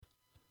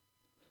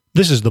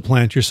This is the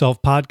Plant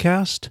Yourself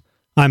Podcast.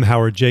 I'm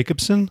Howard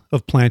Jacobson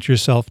of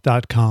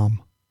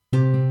PlantYourself.com.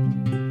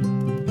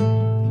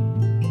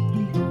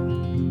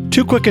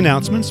 Two quick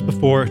announcements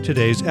before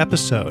today's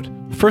episode.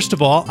 First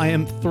of all, I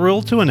am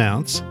thrilled to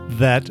announce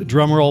that,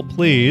 drumroll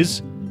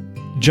please,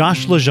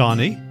 Josh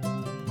LaJaunie,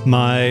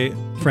 my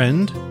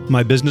friend,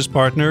 my business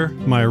partner,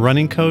 my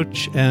running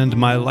coach, and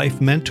my life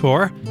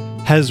mentor,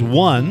 has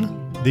won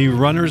the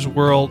Runner's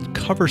World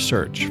cover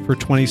search for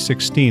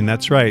 2016.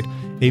 That's right.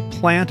 A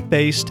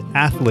plant-based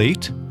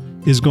athlete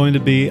is going to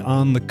be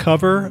on the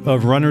cover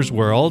of Runner's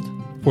World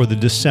for the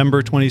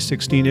December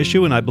 2016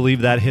 issue, and I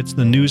believe that hits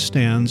the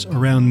newsstands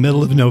around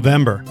middle of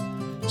November.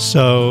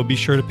 So be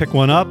sure to pick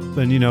one up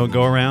and,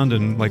 go around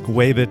and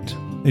wave it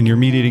in your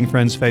meat-eating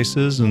friends'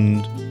 faces.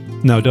 And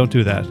no, don't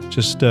do that.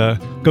 Just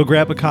go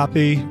grab a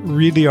copy,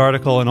 read the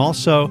article, and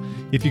also,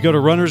 if you go to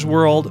Runner's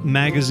World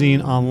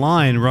magazine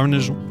online,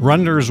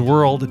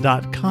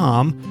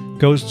 runnersworld.com,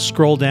 go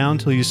scroll down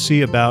till you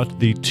see about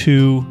the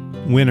two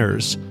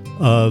winners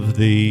of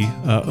the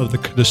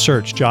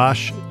search.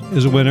 Josh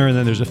is a winner, and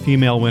then there's a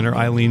female winner,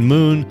 Eileen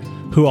Moon,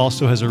 who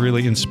also has a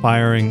really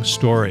inspiring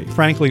story.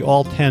 Frankly,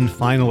 all 10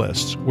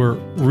 finalists were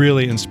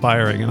really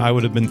inspiring, and I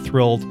would have been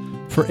thrilled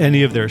for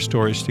any of their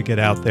stories to get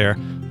out there.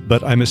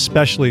 But I'm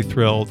especially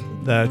thrilled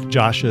that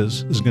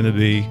Josh's is going to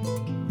be,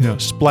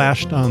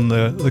 splashed on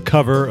the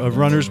cover of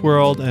Runner's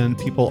World, and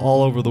people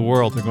all over the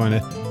world are going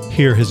to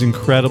hear his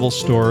incredible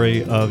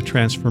story of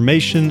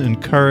transformation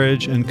and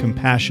courage and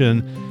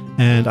compassion,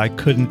 and I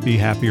couldn't be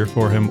happier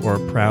for him or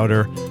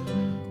prouder.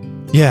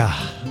 Yeah,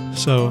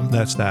 so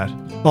that's that.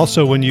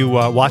 Also, when you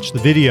watch the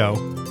video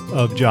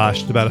of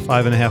Josh, it's about a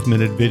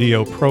 5.5-minute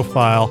video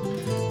profile,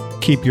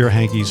 keep your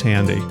hankies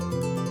handy.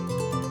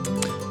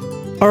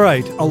 All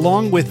right,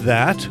 along with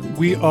that,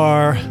 we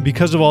are,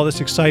 because of all this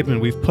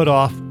excitement, we've put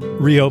off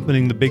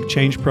reopening the Big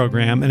Change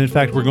program, and in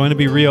fact, we're going to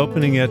be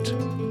reopening it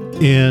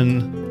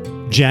in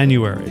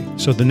January.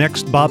 So the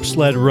next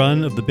bobsled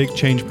run of the Big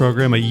Change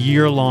program, a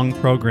year-long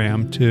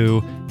program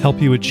to help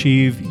you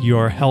achieve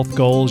your health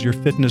goals, your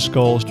fitness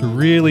goals, to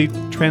really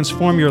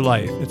transform your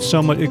life.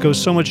 It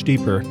goes so much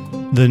deeper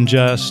than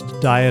just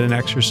diet and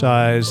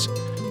exercise.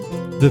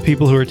 The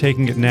people who are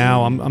taking it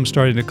now, I'm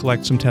starting to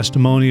collect some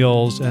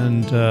testimonials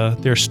and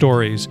their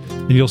stories.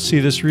 And you'll see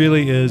this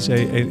really is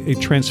a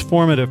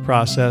transformative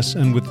process.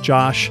 And with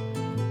Josh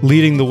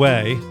leading the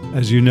way,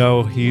 as you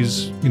know,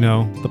 he's,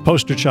 the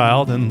poster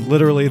child and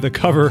literally the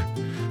cover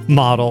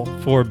model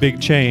for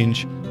Big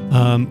Change.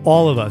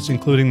 All of us,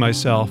 including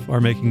myself, are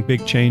making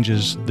big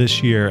changes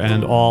this year,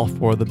 and all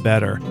for the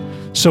better.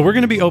 So we're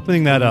going to be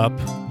opening that up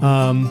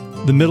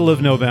the middle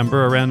of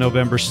November, around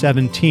November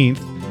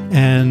 17th.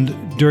 And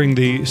during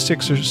the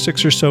six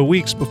or so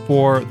weeks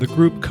before the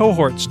group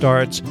cohort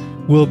starts,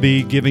 we'll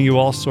be giving you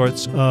all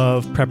sorts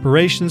of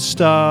preparation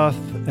stuff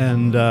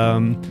and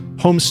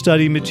home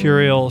study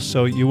material,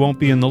 so you won't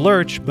be in the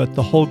lurch, but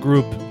the whole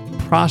group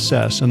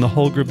process and the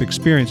whole group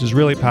experience is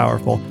really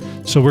powerful.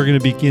 So we're going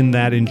to begin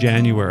that in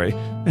January.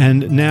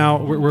 And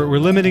now we're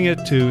limiting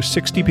it to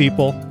 60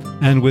 people,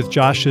 and with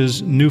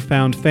Josh's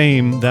newfound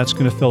fame, that's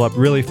going to fill up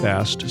really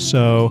fast.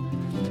 So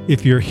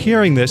if you're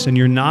hearing this and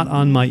you're not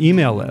on my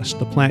email list,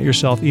 the Plant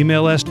Yourself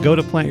email list, go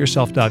to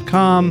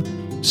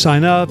plantyourself.com,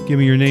 sign up, give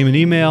me your name and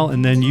email,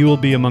 and then you will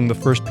be among the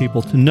first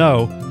people to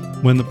know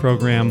when the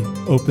program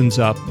opens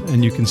up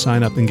and you can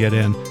sign up and get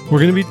in. We're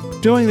going to be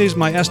doing these,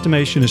 my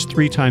estimation is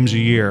 3 times a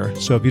year.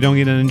 So if you don't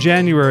get in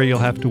January, you'll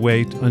have to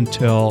wait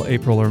until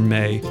April or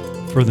May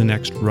for the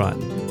next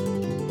run.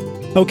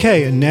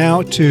 Okay, and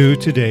now to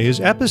today's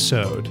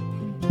episode.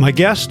 My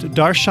guest,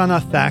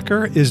 Darshana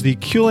Thakur, is the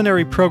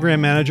culinary program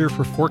manager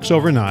for Forks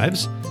Over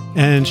Knives,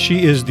 and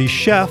she is the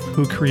chef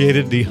who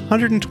created the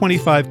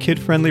 125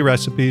 kid-friendly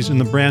recipes in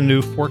the brand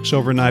new Forks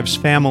Over Knives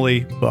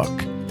family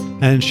book.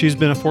 And she's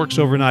been a Forks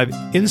Over Knives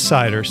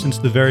insider since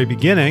the very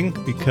beginning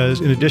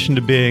because in addition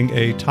to being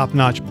a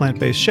top-notch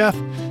plant-based chef,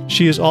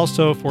 she is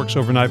also Forks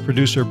Over Knives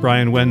producer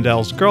Brian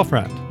Wendell's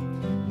girlfriend.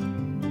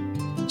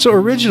 So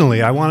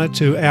originally, I wanted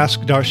to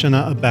ask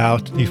Darshana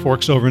about the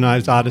Forks Over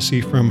Knives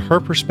Odyssey from her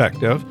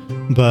perspective,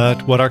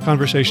 but what our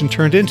conversation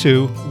turned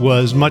into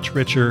was much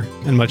richer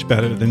and much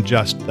better than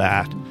just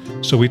that.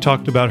 So we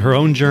talked about her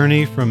own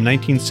journey from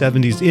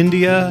 1970s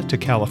India to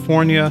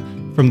California,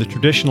 from the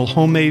traditional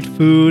homemade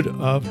food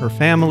of her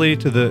family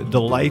to the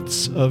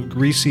delights of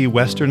greasy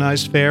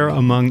westernized fare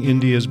among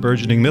India's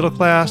burgeoning middle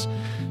class,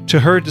 to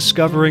her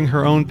discovering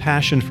her own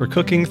passion for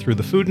cooking through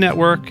the Food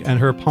Network and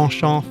her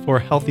penchant for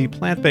healthy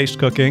plant-based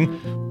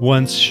cooking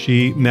once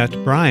she met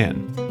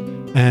Brian.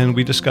 And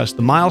we discussed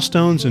the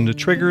milestones and the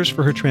triggers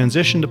for her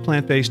transition to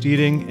plant-based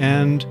eating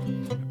and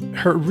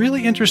her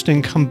really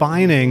interesting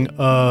combining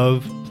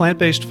of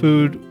plant-based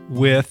food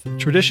with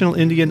traditional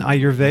Indian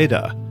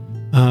Ayurveda,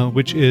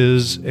 which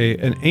is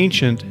an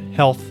ancient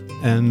health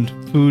and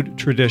food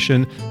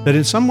tradition that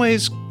in some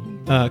ways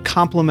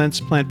complements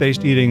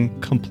plant-based eating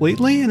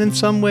completely, and in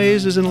some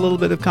ways is in a little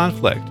bit of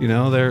conflict.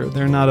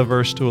 They're not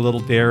averse to a little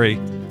dairy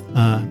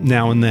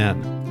now and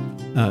then.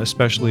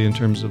 especially in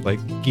terms of like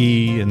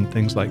ghee and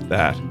things like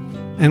that.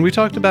 And we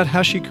talked about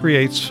how she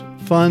creates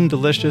fun,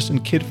 delicious,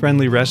 and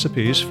kid-friendly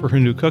recipes for her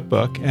new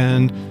cookbook.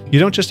 And you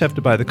don't just have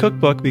to buy the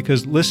cookbook,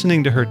 because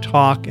listening to her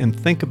talk and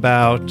think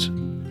about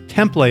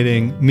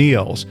templating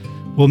meals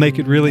will make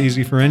it really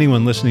easy for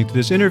anyone listening to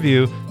this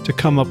interview to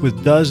come up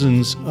with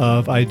dozens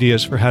of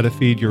ideas for how to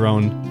feed your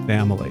own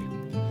family.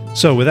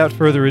 So without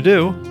further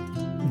ado,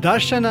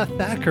 Darshana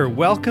Thakur,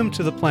 welcome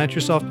to the Plant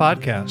Yourself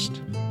podcast.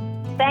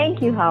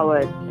 Thank you,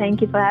 Howard.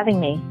 Thank you for having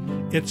me.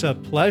 It's a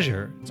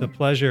pleasure. It's a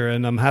pleasure.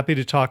 And I'm happy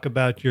to talk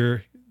about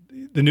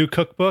the new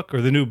cookbook,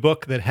 or the new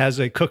book that has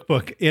a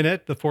cookbook in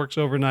it, the Forks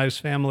Over Knives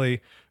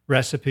Family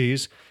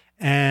Recipes.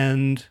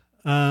 And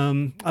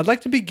I'd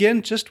like to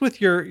begin just with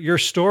your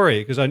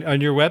story, because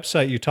on your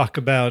website you talk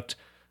about,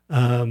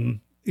 I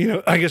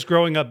guess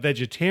growing up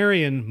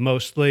vegetarian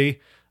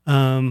mostly,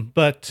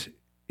 but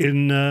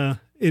in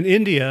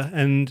India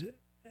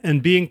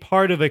and being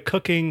part of a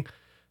cooking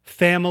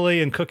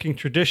family and cooking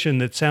tradition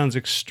that sounds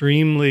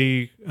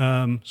extremely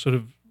sort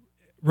of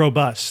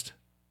robust.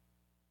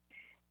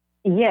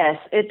 Yes,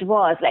 it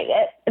was.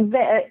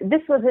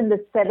 This was in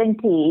the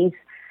 70s,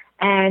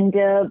 and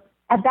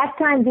at that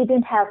time we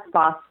didn't have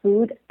fast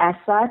food as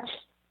such.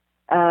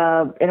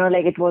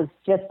 It was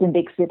just in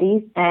big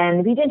cities,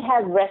 and we didn't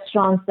have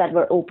restaurants that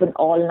were open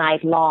all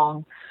night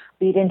long.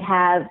 We didn't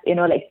have,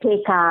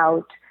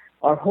 takeout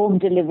or home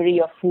delivery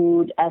of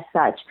food as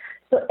such.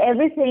 So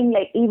everything,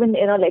 even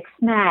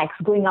snacks,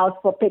 going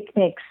out for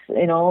picnics,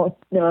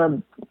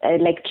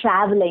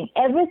 traveling,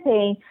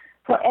 everything,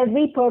 for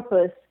every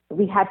purpose,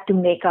 we had to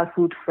make our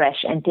food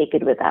fresh and take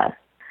it with us.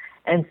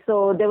 And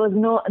so there was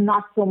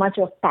not so much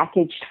of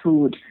packaged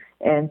food.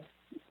 And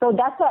so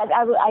that's why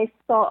I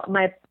saw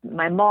my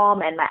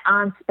mom and my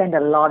aunt spend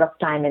a lot of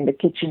time in the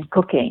kitchen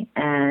cooking.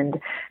 And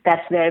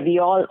that's where we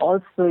all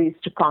also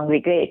used to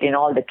congregate, and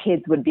all the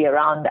kids would be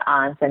around the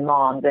aunts and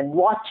moms and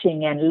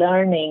watching and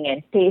learning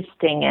and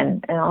tasting.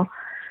 And,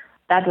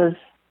 that was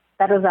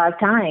our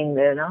time,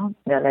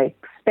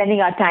 spending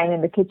our time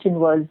in the kitchen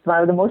was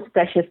one of the most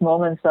precious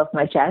moments of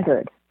my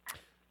childhood.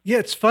 Yeah,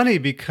 it's funny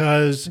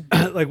because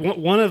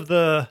one of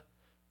the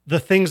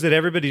things that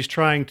everybody's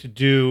trying to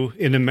do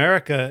in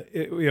America,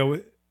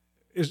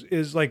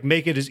 is like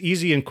make it as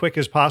easy and quick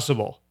as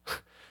possible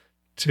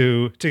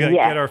to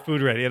get our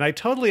food ready. And I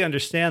totally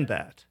understand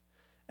that.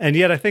 And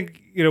yet I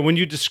think, when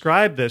you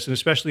describe this, and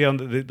especially on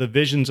the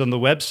visions on the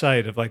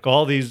website of like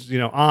all these,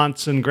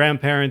 aunts and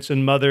grandparents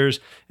and mothers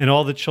and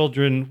all the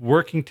children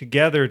working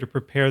together to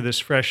prepare this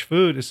fresh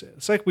food,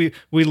 it's like we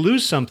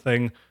lose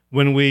something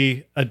when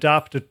we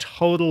adopt a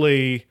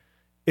totally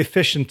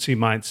efficiency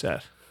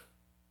mindset.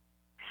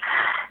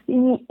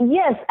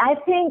 Yes, I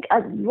think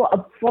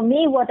for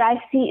me, what I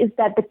see is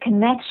that the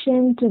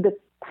connection to the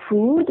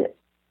food,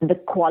 the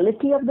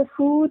quality of the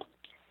food,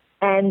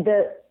 and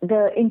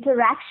the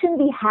interaction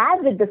we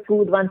have with the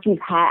food once we've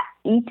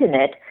eaten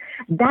it,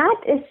 that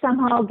is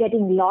somehow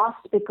getting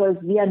lost because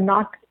we are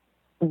not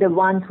the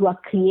ones who are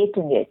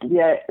creating it.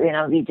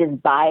 We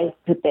just buy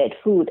prepared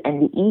food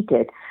and we eat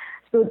it.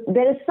 So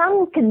there is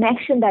some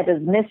connection that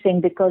is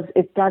missing because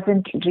it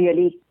doesn't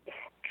really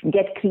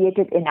get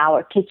created in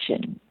our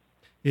kitchen.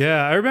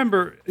 Yeah, I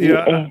remember.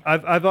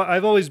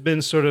 I've always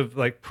been sort of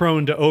like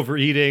prone to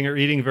overeating or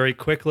eating very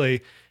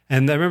quickly.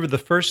 And I remember the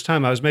first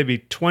time I was maybe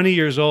 20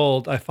 years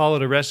old, I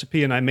followed a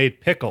recipe and I made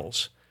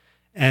pickles.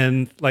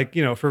 And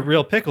for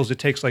real pickles, it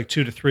takes like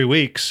 2 to 3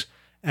 weeks.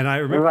 And I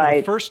remember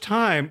the first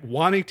time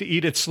wanting to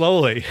eat it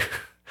slowly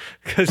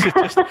because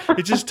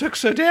it just took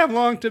so damn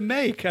long to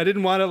make. I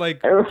didn't want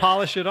to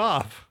polish it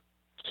off.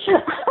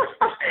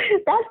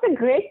 That's a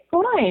great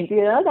point.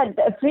 That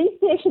the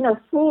appreciation of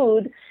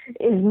food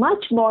is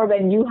much more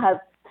when you have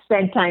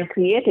spent time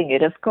creating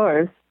it, of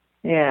course.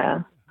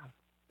 Yeah.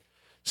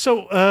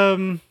 So,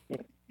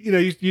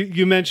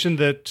 you mentioned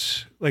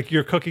that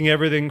you're cooking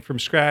everything from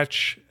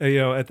scratch,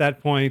 at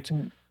that point.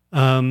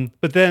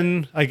 But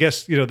then I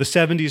guess, the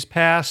 70s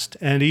passed,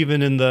 and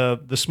even in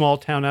the small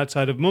town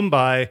outside of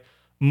Mumbai,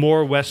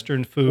 more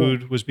Western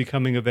food was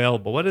becoming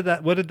available. What did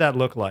that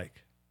look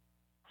like?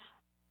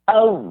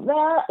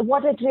 Well,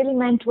 what it really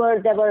meant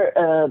was there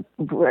were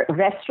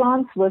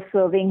restaurants were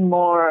serving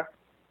more,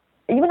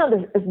 even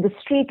though the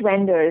street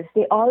vendors,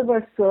 they all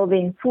were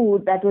serving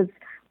food that was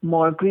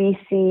more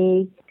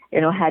greasy,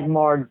 had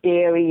more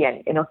dairy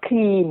and,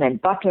 cream and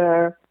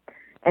butter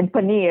and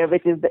paneer,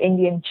 which is the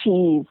Indian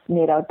cheese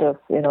made out of,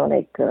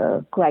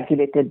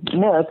 coagulated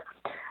milk.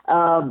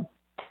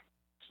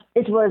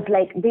 It was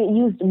like they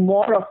used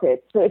more of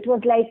it. So it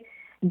was like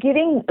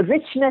giving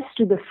richness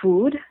to the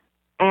food.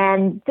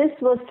 And this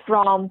was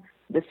from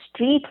the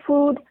street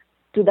food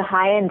to the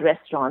high-end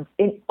restaurants.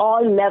 In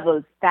all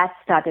levels, that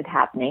started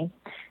happening.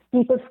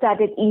 People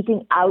started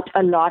eating out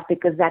a lot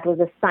because that was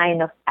a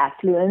sign of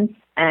affluence.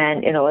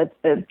 And,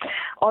 it's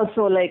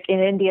also like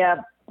in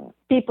India,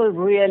 people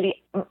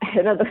really,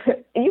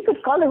 you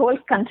could call the whole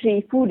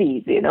country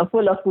foodies,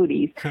 full of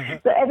foodies.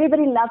 So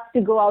everybody loves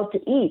to go out to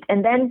eat.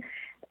 And then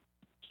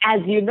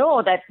as you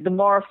know, that the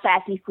more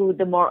fatty food,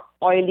 the more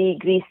oily,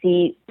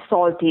 greasy,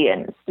 salty,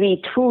 and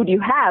sweet food you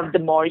have, the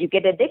more you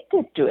get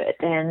addicted to it.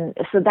 And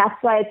so that's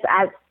why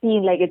I've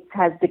seen like it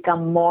has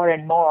become more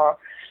and more.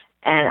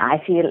 And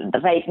I feel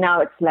right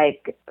now it's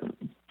like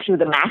to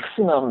the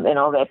maximum,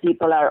 where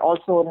people are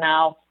also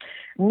now,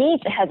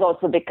 meat has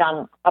also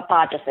become a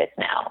part of it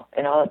now.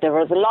 There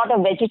was a lot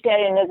of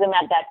vegetarianism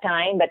at that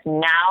time, but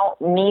now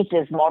meat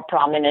is more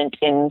prominent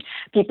in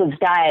people's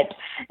diet.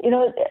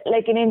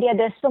 Like in India,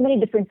 there's so many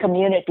different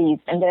communities,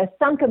 and there are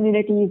some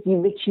communities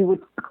which you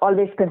would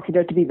always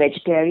consider to be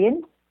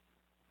vegetarian.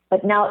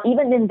 But now,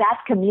 even in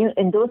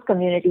in those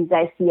communities,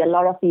 I see a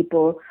lot of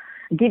people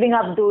giving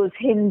up those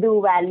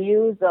Hindu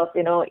values of,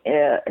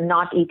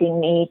 not eating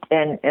meat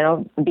and,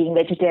 being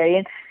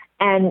vegetarian,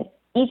 and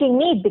eating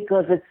meat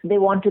because they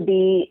want to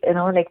be,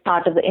 like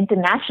part of the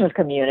international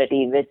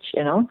community, which,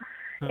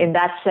 in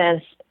that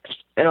sense,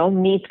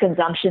 meat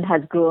consumption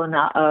has gone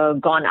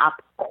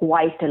up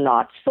quite a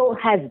lot. So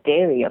has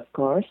dairy, of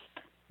course.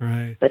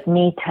 Right. But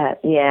meat has,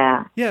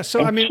 yeah. Yeah.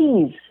 So, and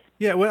cheese.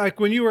 Yeah.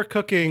 When you were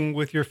cooking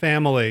with your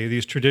family,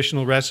 these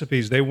traditional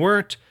recipes, they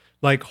weren't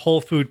like whole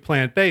food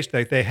plant-based.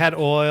 Like they had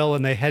oil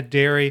and they had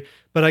dairy,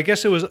 but I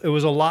guess it was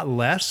a lot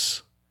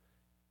less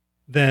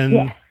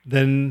than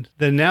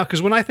now.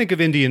 Because when I think of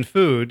Indian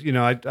food,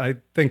 I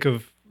think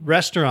of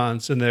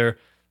restaurants and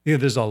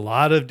there's a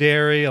lot of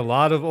dairy, a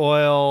lot of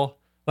oil.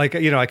 Like,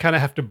 I kind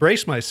of have to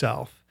brace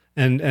myself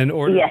and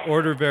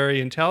order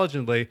very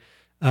intelligently.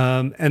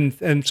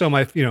 And so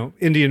my,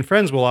 Indian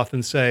friends will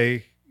often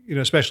say,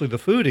 especially the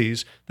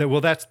foodies, that,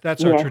 well, that's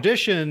our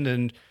tradition.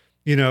 And,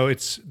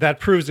 that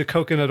proves that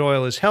coconut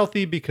oil is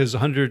healthy because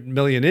 100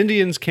 million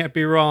Indians can't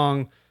be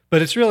wrong.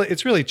 But it's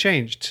really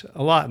changed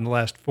a lot in the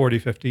last 40,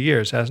 50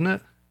 years, hasn't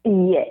it?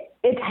 Yes,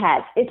 it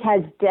has. It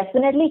has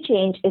definitely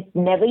changed. It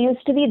never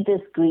used to be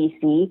this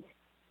greasy.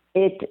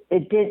 It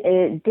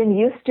didn't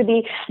used to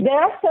be. There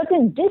are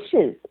certain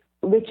dishes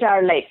which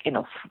are like,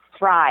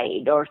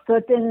 fried, or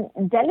certain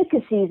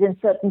delicacies in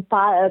certain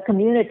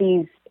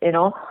communities,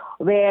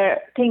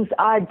 where things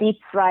are deep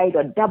fried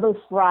or double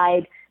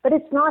fried. But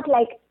it's not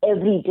like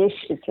every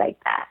dish is like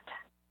that.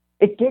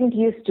 It didn't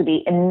used to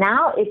be. And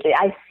now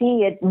I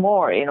see it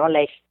more,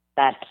 like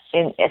that,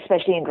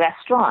 especially in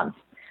restaurants.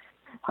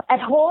 At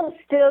home,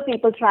 still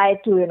people try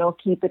to,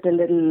 keep it a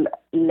little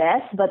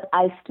less, but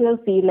I still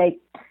feel like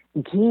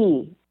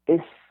ghee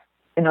is,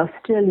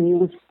 still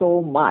used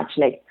so much.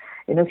 Like,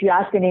 if you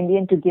ask an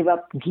Indian to give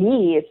up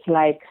ghee, it's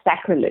like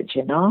sacrilege,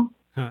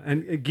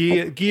 And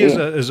ghee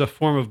is a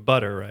form of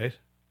butter, right?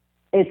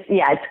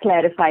 It's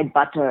clarified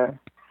butter.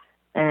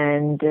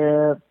 And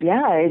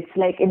it's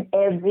like in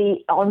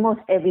almost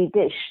every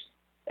dish.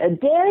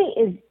 Dairy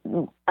is,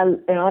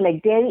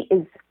 dairy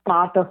is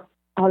part of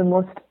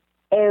almost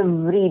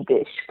every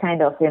dish,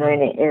 kind of,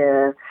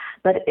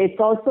 but it's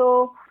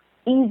also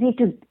easy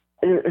to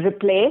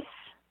replace.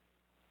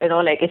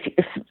 Like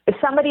if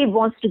somebody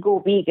wants to go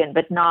vegan,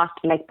 but not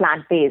like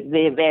plant-based,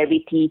 where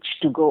we teach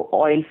to go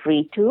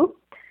oil-free too.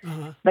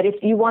 Uh-huh. But if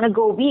you want to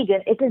go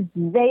vegan, it is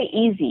very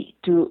easy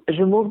to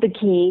remove the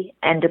ghee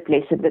and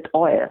replace it with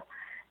oil.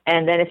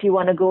 And then if you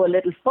want to go a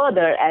little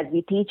further, as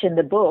we teach in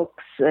the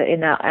books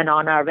and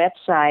on our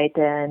website,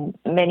 and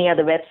many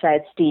other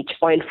websites teach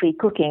oil-free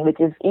cooking, which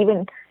is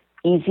even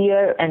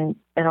easier and,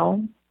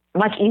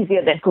 much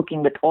easier than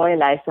cooking with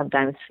oil, I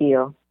sometimes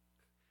feel.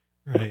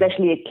 Right.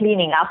 Especially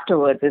cleaning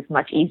afterwards is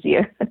much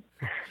easier.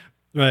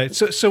 Right.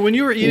 So when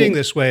you were eating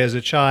this way as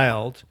a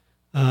child,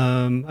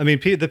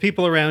 the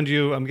people around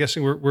you, I'm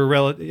guessing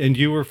and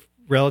you were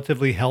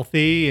relatively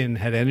healthy and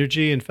had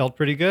energy and felt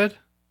pretty good?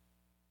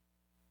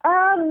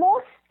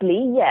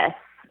 Mostly, yes.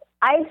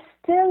 I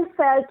still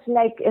felt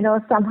like,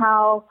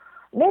 somehow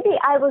maybe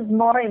I was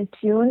more in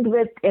tune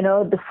with,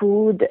 the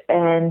food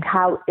and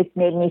how it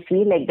made me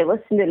feel. Like there was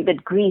a little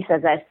bit grease,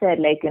 as I said,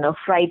 like,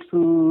 fried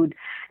food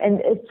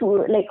and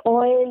food, like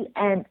oil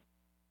and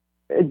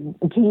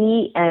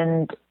ghee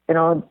and,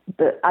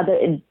 the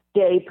other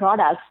dairy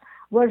products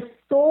were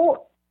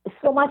so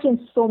much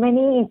in so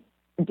many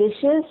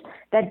dishes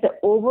that the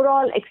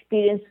overall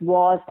experience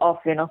was of,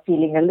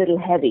 feeling a little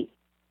heavy,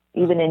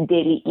 even in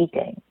daily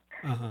eating.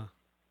 Uh-huh.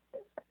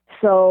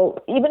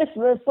 So even if,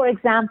 for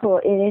example,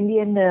 in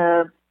Indian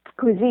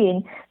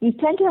cuisine, you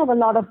tend to have a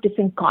lot of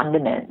different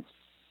condiments,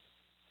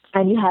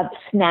 and you have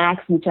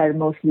snacks which are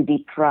mostly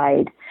deep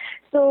fried.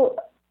 So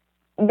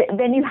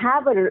when you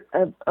have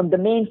the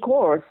main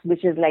course,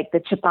 which is like the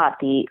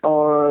chapati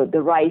or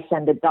the rice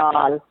and the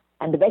dal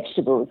and the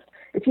vegetables,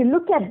 if you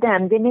look at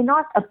them, they may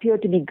not appear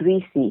to be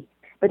greasy.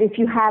 But if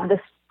you have the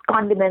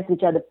condiments,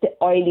 which are the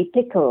oily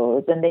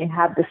pickles, and then you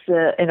have this,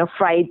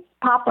 fried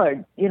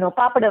papad.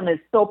 Papadum is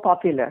so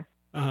popular.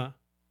 Uh-huh.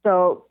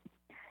 So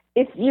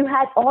if you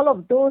had all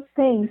of those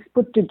things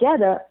put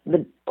together,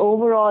 the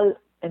overall,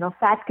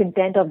 fat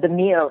content of the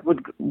meal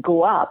would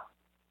go up.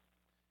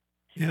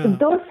 Yeah. So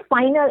those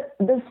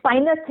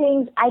finer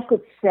things I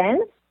could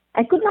sense.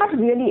 I could not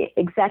really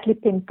exactly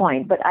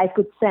pinpoint, but I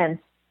could sense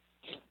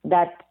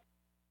that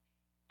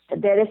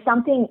there is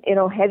something,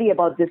 heavy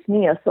about this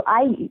meal. So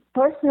I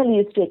personally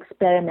used to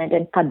experiment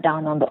and cut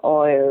down on the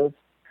oils.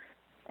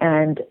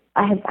 And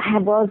I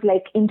was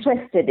like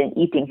interested in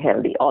eating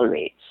healthy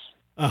always.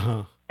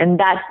 Uh-huh.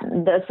 And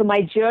so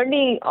my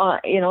journey,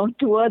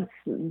 towards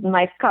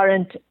my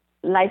current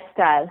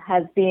lifestyle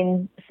has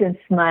been since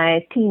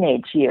my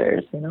teenage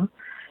years,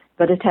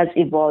 but it has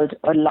evolved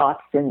a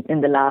lot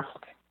in the last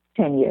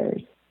 10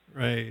 years.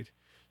 Right.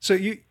 So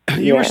you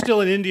were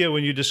still in India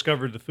when you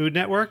discovered the Food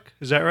Network,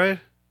 is that right?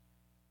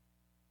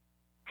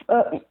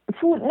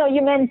 Food? No,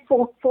 you meant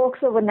Forks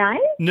Over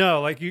Knives?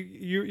 No, like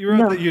you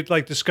wrote that you'd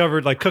like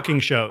discovered like cooking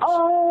shows.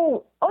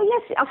 Oh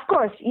yes, of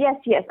course, yes.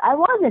 I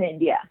was in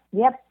India.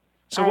 Yep.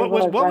 So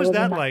what was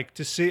that like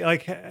to see?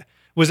 Like,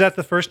 was that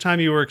the first time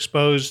you were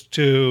exposed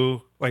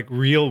to like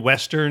real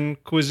Western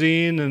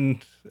cuisine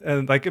and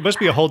like it must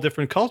be a whole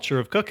different culture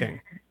of cooking?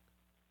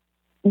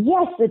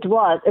 Yes, it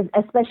was,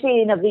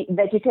 especially in a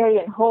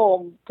vegetarian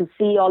home. To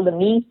see all the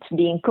meat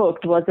being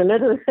cooked was a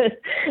little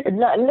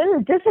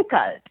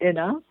difficult,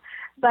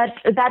 But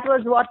that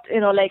was what,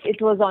 like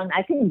it was on,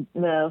 I think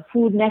the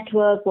Food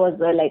Network was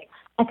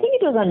I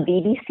think it was on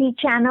BBC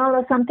channel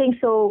or something.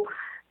 So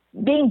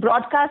being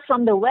broadcast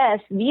from the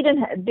West, they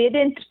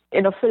didn't,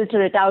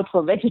 filter it out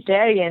for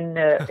vegetarian,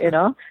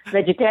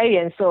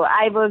 vegetarians. So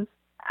I was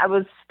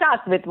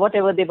stuck with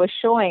whatever they were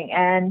showing.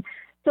 And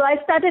so I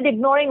started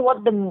ignoring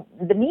what the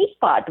meat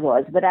part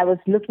was, but I was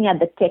looking at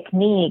the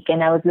technique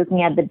and I was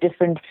looking at the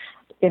different,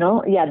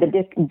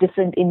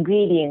 different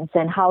ingredients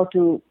and how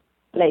to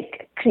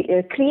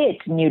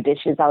create new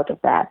dishes out of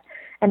that.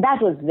 And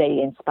that was very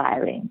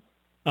inspiring.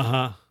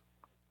 Uh-huh.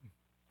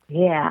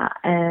 Yeah.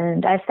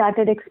 And I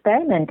started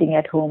experimenting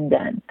at home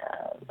then.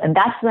 And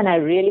that's when I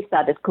really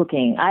started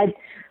cooking.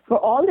 For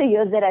all the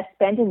years that I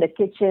spent in the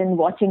kitchen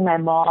watching my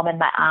mom and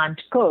my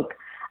aunt cook,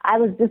 I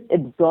was just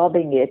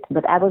absorbing it,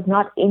 but I was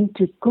not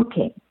into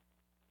cooking.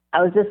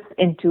 I was just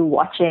into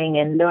watching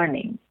and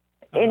learning.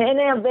 In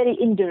a very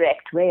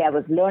indirect way, I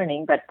was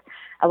learning, but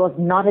I was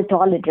not at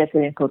all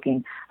interested in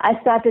cooking. I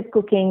started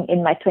cooking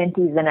in my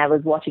 20s when I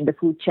was watching the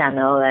Food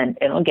Channel and,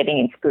 getting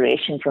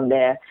inspiration from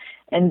there.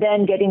 And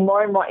then getting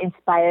more and more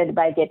inspired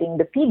by getting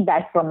the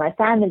feedback from my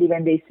family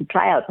when they used to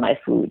try out my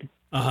food.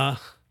 Uh-huh.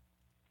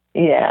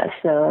 Yeah,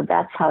 so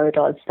that's how it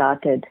all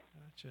started.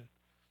 Gotcha.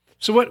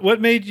 So what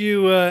made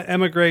you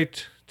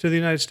emigrate to the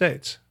United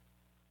States?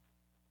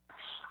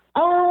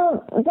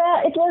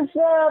 It was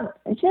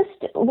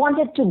just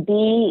wanted to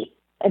be,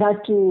 I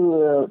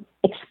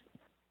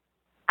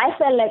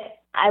felt like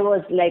I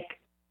was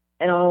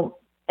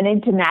an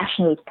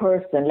international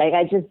person. Like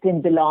I just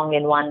didn't belong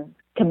in one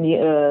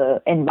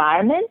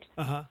environment.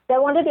 Uh-huh. So I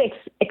wanted to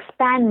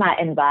expand my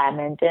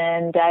environment,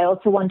 and I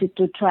also wanted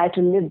to try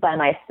to live by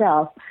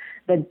myself.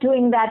 But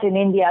doing that in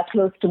India,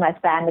 close to my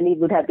family,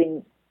 would have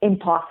been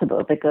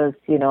impossible because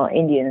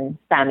Indian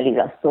families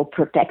are so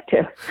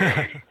protective.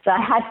 So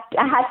I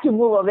had to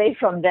move away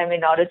from them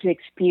in order to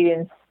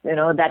experience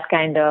that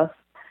kind of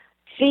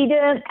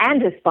freedom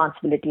and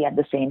responsibility at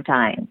the same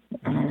time.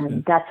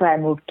 And that's why I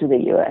moved to the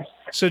U.S.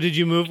 So did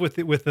you move with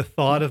the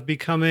thought of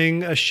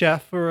becoming a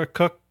chef or a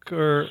cook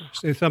or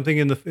something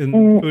in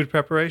food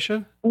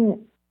preparation?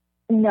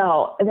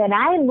 No. When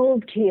I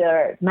moved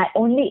here, my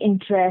only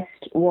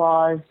interest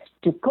was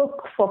to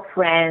cook for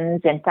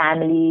friends and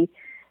family.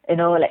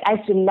 I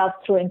used to love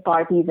throwing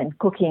parties and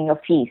cooking a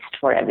feast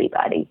for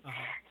everybody.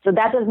 Uh-huh. So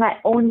that was my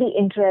only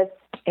interest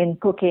in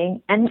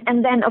cooking. And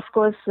then, of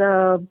course,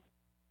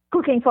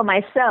 cooking for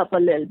myself a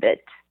little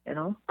bit,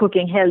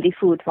 cooking healthy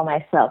food for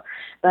myself.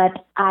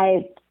 But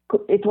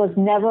it was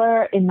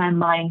never in my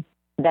mind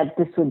that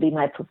this would be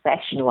my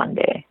profession one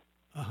day.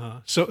 Uh-huh.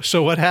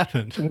 So what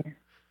happened?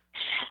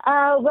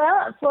 Yeah.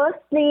 Well,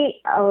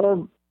 firstly,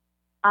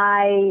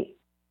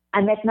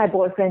 I met my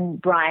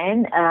boyfriend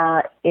Brian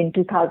in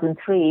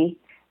 2003,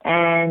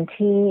 and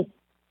he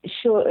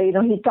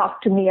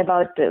talked to me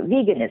about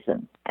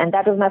veganism, and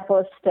that was my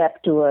first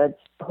step towards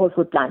whole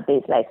food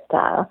plant-based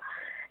lifestyle.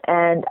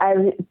 And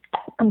I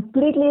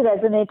completely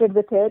resonated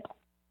with it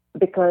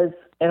because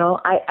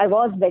I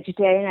was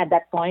vegetarian at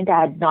that point.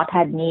 I had not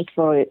had meat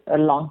for a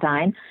long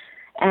time,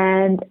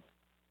 and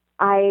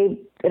I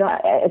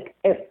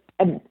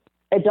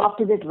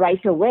adopted it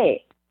right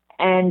away.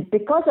 And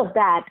because of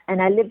that,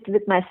 and I lived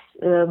with my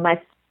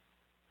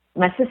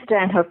sister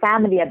and her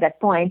family at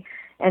that point,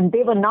 and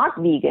they were not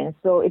vegan.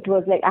 So it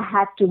was like I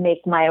had to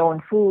make my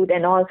own food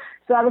and all.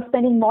 So I was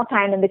spending more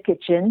time in the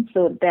kitchen.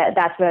 So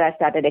that's where I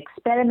started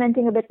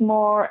experimenting a bit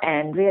more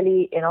and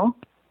really,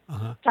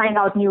 trying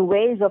out new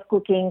ways of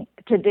cooking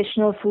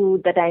traditional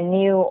food that I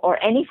knew,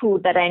 or any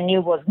food that I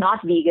knew was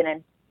not vegan,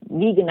 and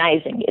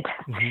veganizing it.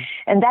 Mm-hmm.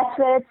 And that's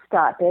where it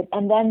started.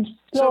 And then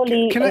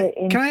slowly... So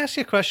can I ask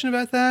you a question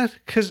about that?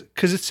 Because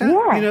it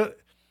sounds,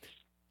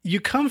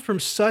 you come from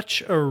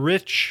such a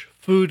rich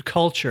food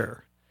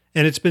culture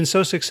and it's been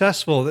so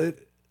successful.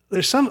 That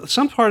there's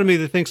some part of me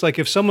that thinks like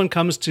if someone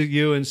comes to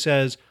you and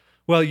says,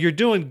 well, you're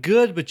doing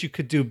good, but you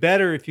could do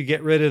better if you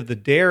get rid of the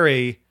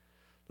dairy.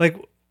 Like,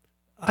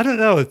 I don't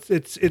know.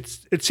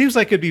 It seems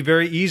like it'd be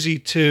very easy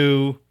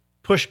to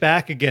push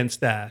back against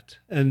that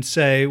and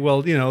say,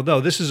 well,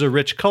 no, this is a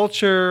rich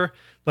culture.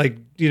 Like,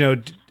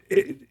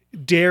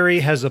 dairy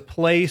has a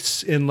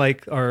place in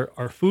like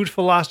our food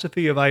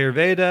philosophy of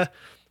Ayurveda.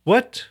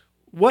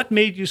 What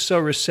made you so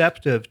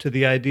receptive to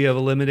the idea of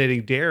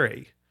eliminating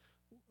dairy?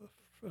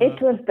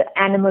 It was the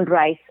animal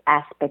rights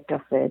aspect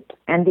of it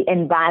and the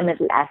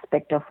environmental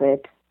aspect of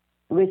it,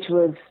 which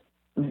was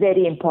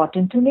very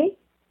important to me.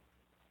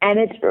 And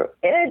there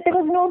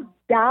was no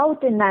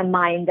doubt in my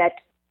mind that,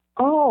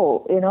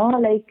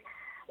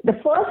 the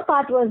first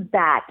part was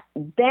that.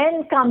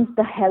 Then comes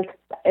the health,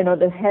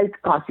 the health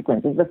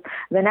consequences.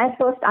 When I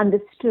first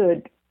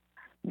understood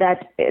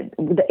that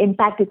the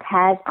impact it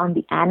has on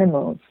the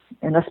animals,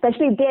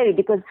 especially dairy,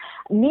 because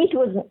meat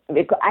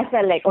I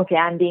felt like, okay,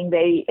 I'm being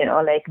very,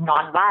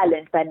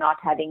 non-violent by not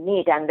having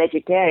meat. I'm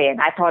vegetarian.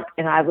 I thought,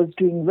 I was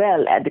doing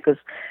well because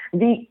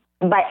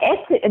my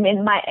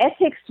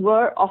ethics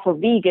were of a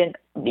vegan,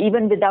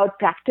 even without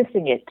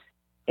practicing it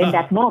in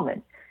that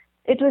moment.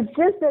 It was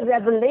just the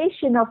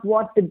revelation of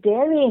what the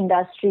dairy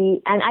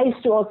industry, and I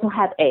used to also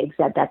have eggs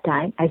at that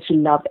time. I used to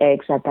love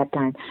eggs at that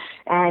time.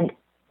 And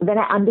when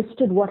I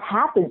understood what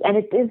happens, and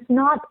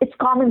it's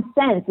common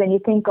sense when you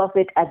think of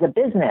it as a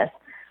business,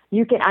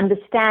 you can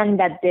understand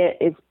that there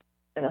is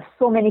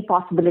so many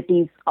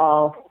possibilities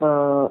of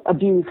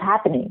abuse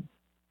happening,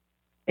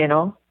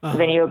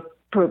 when you're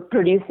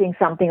producing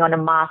something on a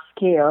mass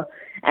scale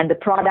and the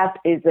product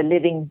is a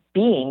living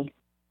being,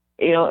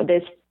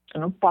 there's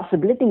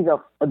possibilities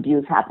of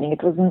abuse happening.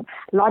 It wasn't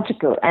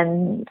logical.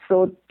 And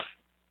so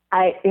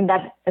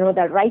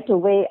that right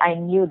away, I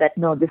knew that,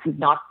 no, this is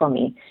not for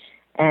me.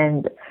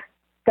 And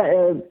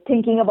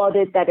thinking about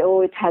it, that,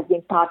 it has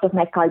been part of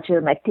my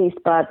culture, my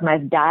taste buds, my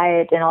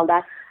diet and all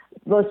that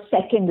was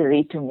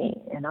secondary to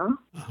me,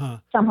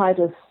 Somehow it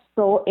was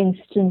so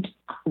instant,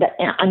 that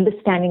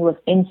understanding was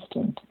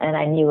instant, and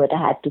I knew it.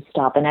 I had to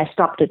stop, and I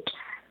stopped it.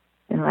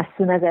 As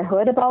soon as I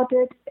heard about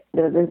it,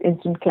 there was this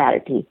instant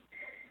clarity.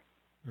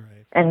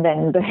 Right. And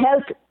then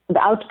the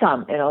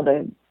outcome,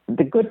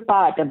 the good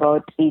part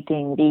about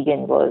eating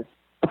vegan was,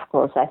 of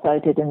course, I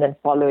felt it in the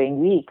following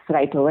weeks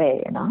right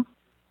away,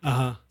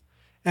 Uh-huh.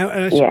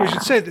 And we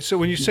should say that, so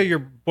when you say your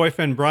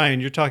boyfriend,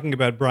 Brian, you're talking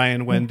about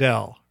Brian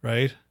Wendell,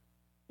 right?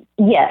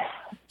 Yes.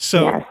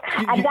 So yes.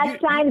 At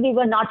that time, we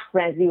were not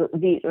friends. We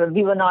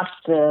were not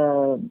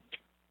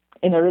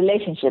in a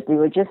relationship. We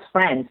were just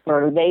friends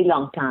for a very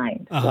long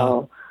time. Uh-huh.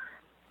 So,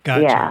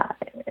 gotcha. Yeah.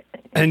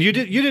 And you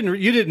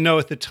didn't know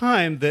at the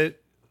time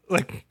that,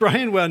 like,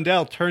 Brian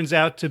Wendell turns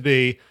out to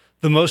be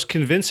the most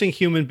convincing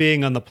human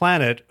being on the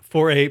planet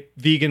for a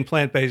vegan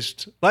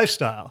plant-based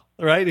lifestyle,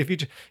 right? If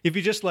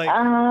you just look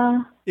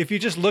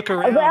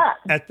around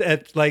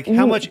at like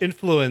how much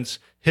influence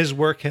his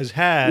work has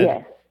had,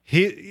 yes.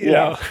 you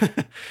know,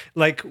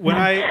 like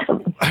when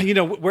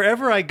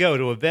wherever I go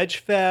to a veg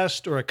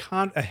fest or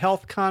a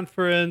health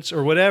conference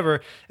or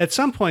whatever, at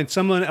some point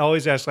someone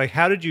always asks, like,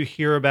 how did you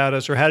hear about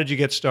us or how did you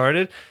get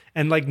started?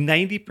 And like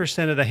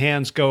 90% of the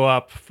hands go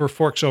up for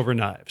Forks Over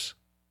Knives.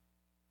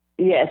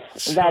 Yes,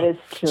 that is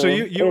true. So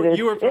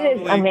you were probably,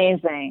 it is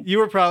amazing. You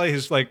were probably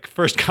his like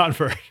first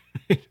convert.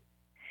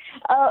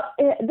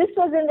 This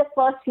was in the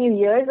first few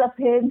years of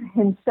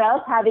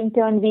himself having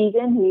turned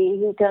vegan.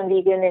 He turned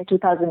vegan in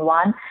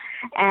 2001,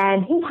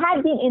 and he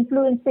had been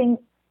influencing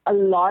a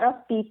lot of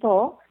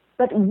people,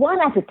 but one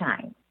at a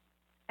time.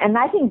 And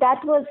I think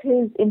that was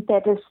his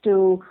impetus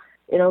to,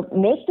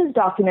 make this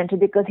documentary,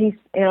 because he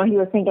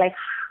was thinking like,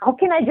 how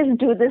can I just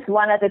do this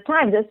one at a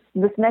time? This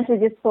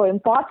message is so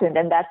important,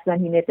 and that's when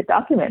he made the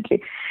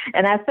documentary.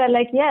 And I felt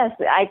like, yes,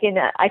 I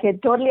can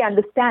totally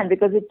understand,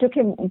 because it took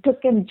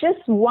him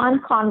just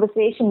one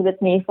conversation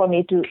with me for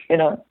me to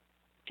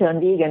turn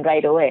vegan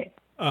right away.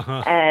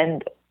 Uh-huh.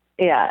 And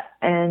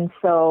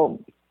so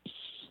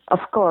of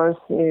course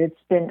it's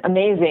been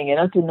amazing,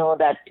 to know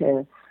that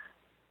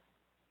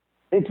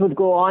it would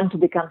go on to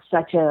become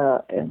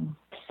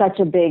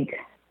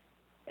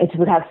it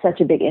would have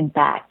such a big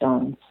impact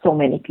on so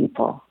many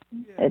people.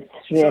 Yeah.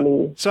 It's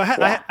really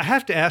I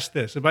have to ask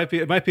this. It might be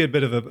a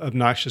bit of an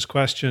obnoxious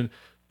question,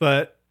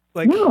 but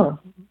like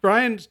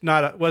Brian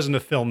wasn't a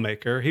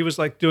filmmaker. He was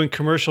like doing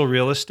commercial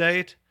real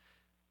estate,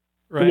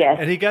 right? Yes.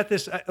 And he got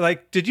this.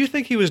 Like, did you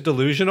think he was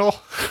delusional?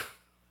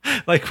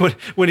 Like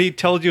when he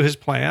told you his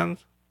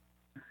plans?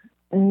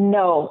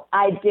 No,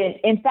 I didn't.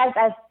 In fact,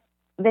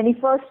 when he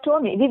first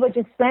told me, we were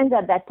just friends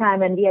at that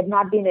time, and we had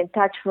not been in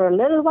touch for a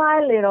little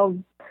while,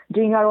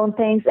 doing our own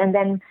things. And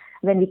then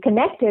when we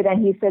connected,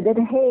 and he said that,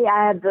 hey,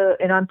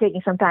 I'm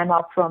taking some time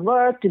off from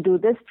work to do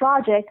this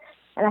project.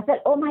 And I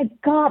said, oh my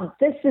God,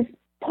 this is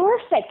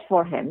perfect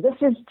for him. This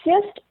is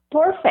just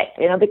perfect,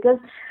 because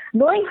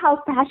knowing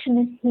how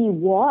passionate he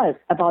was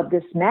about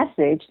this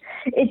message,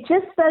 it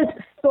just felt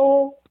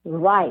so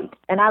right.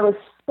 And I was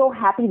so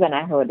happy when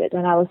I heard it.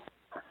 And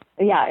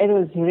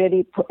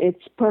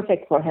it's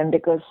perfect for him,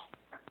 because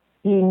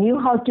he knew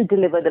how to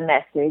deliver the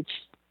message.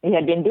 He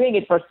had been doing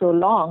it for so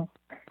long.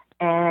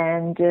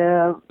 and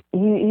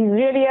he's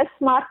really a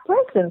smart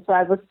person. So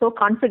I was so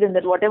confident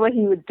that whatever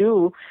he would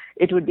do,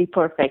 it would be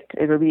perfect.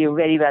 It would be a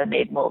very well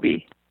made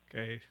movie.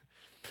 Okay.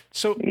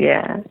 So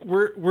yeah,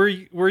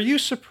 were you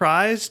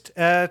surprised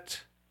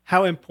at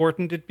how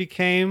important it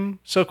became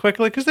so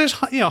quickly? Because there's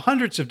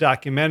hundreds of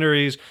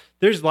documentaries.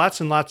 There's lots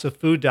and lots of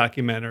food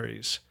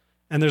documentaries,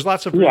 and there's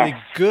lots of really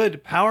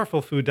good,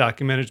 powerful food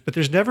documentaries. But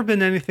there's never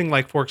been anything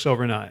like Forks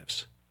Over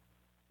Knives,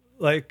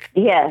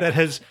 that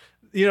has,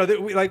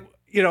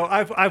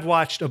 I've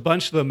watched a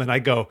bunch of them, and I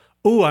go,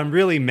 "Ooh, I'm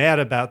really mad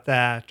about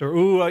that," or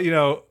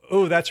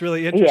 "Ooh, that's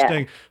really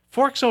interesting." Yeah.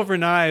 Forks Over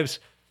Knives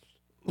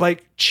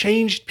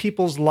changed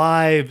people's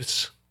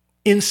lives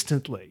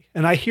instantly.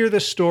 And I hear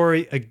this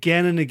story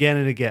again and again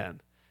and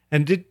again.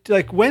 And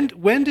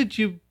when did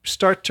you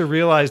start to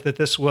realize that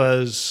this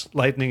was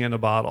lightning in a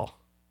bottle?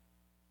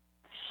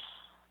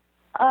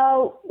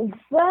 Well,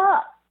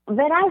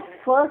 when I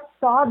first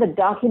saw the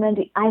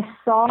documentary, I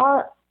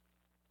saw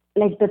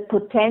the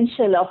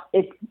potential of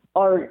it,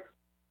 or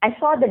I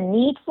saw the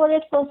need for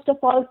it, first of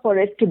all, for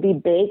it to be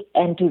big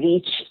and to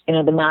reach,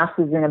 the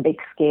masses in a big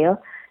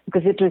scale,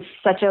 because it was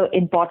such an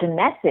important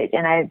message.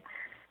 And I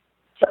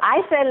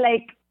felt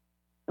like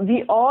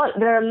there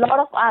are a lot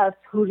of us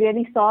who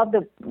really saw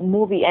the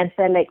movie and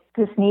felt like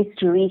this needs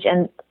to reach.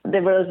 And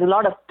there was a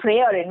lot of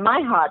prayer in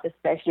my heart,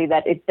 especially,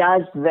 that it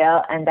does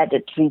well and that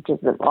it reaches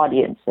the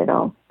audience,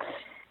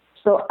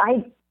 So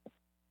I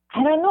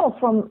don't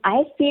know,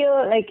 I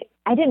feel like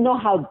I didn't know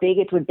how big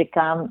it would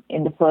become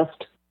in the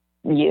first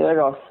year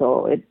or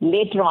so.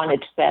 Later on,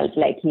 it felt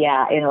like,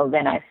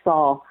 when I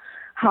saw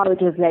how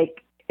it was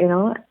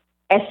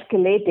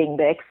escalating,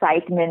 the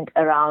excitement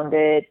around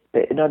it,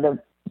 the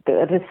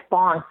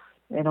response,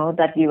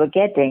 that we were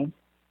getting.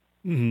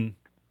 Mm-hmm.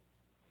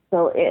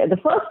 So the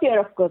first year,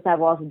 of course, I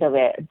wasn't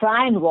aware.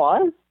 Brian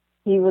was.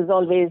 He was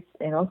always,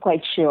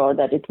 quite sure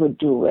that it would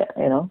do it.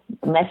 The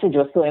message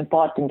was so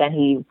important, and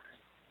he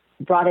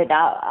brought it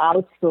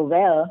out so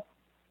well.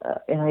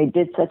 He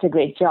did such a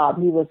great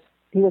job. He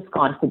was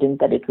confident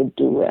that it would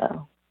do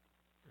well.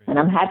 Great. And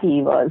I'm happy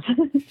he was.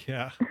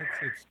 Yeah,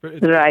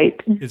 it's right.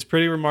 It's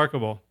pretty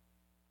remarkable.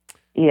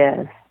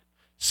 Yes.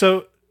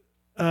 So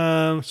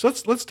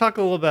let's talk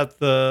a little about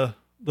the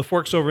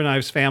Forks Over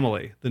Knives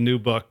family, the new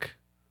book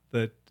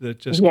that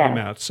just came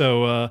out.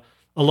 So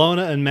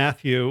Alona and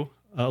Matthew,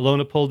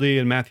 Alona Pulde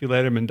and Matthew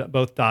Lederman,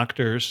 both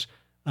doctors,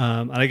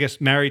 and I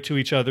guess married to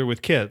each other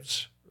with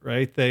kids,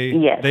 right?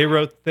 They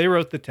wrote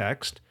the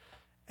text,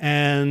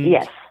 and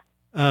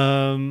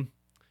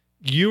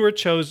you were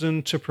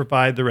chosen to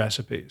provide the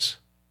recipes.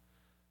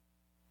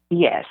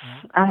 Yes,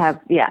 I have.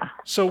 Yeah.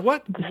 So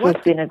what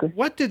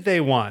did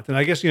they want? And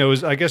I guess it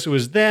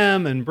was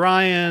them and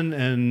Brian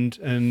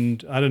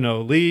and I don't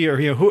know, Lee, or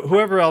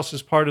whoever else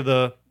is part of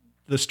the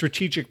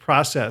strategic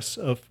process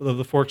of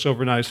the Forks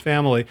Over Knives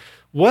family.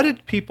 What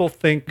did people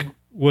think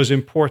was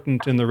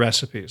important in the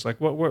recipes?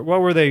 What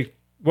were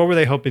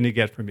they hoping to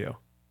get from you?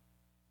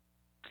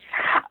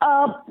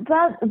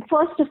 Well,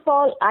 first of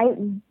all,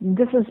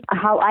 this is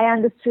how I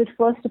understood.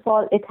 First of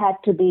all, it had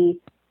to be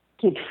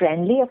kid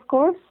friendly, of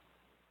course.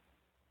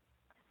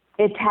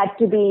 It had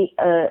to be,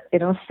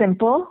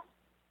 simple,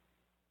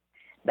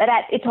 but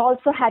it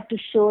also had to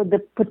show the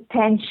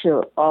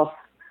potential of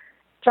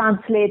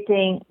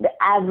translating the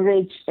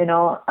average,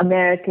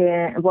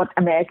 what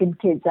American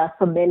kids are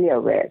familiar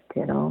with,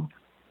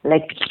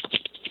 like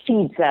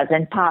pizzas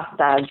and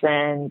pastas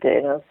and,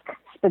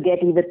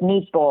 spaghetti with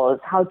meatballs,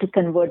 how to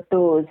convert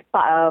those,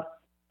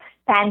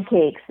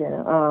 pancakes,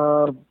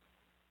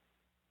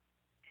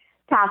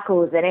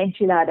 tacos and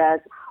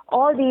enchiladas.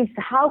 All these,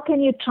 how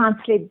can you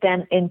translate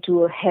them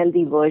into a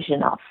healthy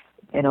version of,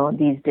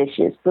 these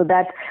dishes, so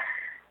that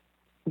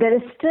there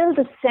is still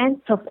the sense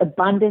of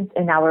abundance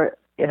in our,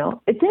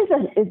 this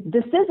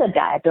is a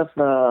diet of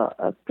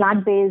a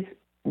plant-based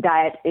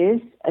diet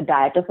is a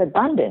diet of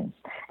abundance,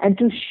 and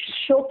to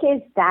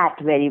showcase that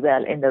very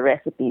well in the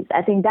recipes,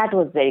 I think that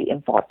was very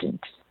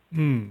important.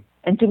 And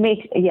to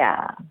make,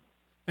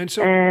 And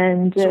so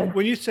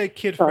when you say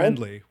kid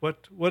friendly,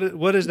 what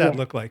does that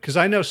look like? Because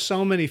I know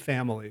so many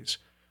families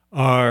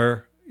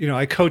are,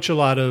 I coach a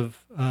lot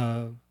of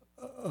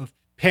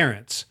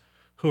parents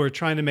who are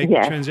trying to make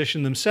the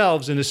transition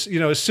themselves, and as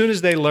soon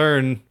as they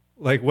learn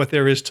what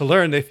there is to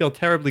learn, they feel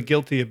terribly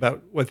guilty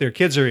about what their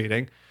kids are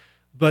eating,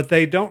 but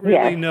they don't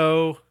really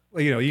know.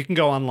 You can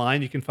go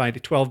online, you can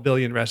find 12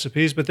 billion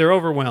recipes, but they're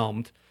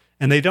overwhelmed,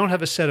 and they don't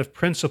have a set of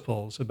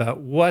principles about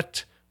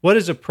what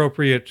is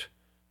appropriate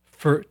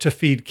to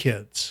feed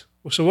kids.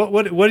 So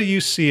what do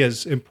you see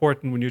as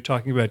important when you're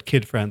talking about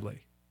kid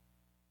friendly?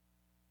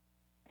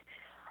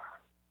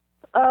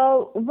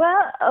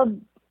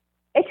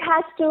 It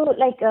has to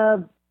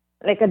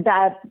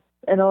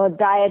a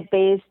diet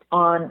based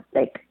on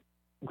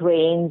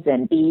grains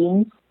and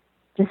beans,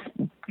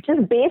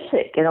 just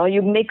basic.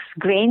 You mix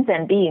grains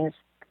and beans,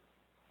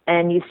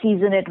 and you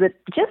season it with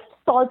just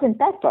salt and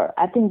pepper.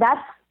 I think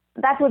that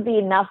would be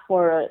enough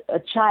for a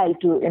child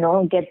to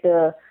get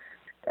the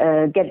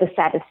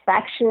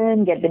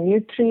satisfaction, get the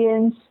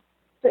nutrients,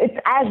 So it's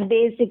as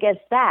basic as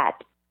that.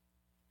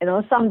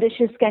 Some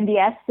dishes can be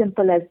as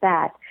simple as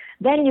that.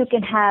 Then you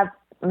can have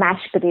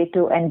mashed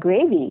potato and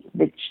gravy,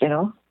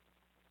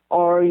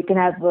 or you can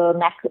have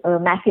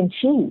mac and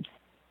cheese,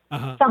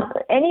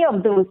 any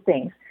of those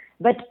things.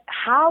 But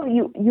how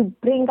you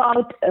bring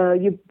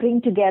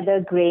together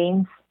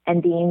grains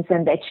and beans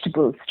and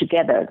vegetables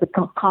together, the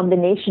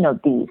combination of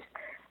these,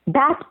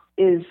 that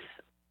is,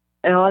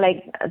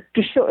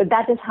 to show,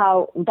 that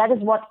is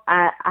what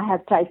I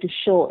have tried to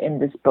show in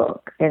this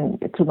book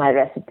through my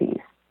recipes.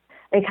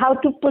 Like how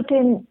to put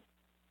in,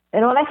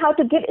 how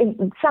to give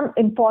some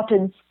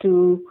importance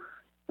to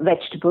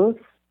vegetables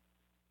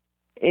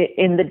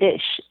in the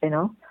dish,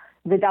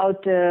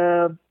 without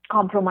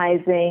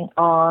compromising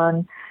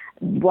on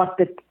what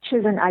the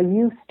children are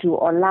used to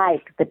or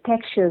like, the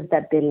textures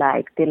that they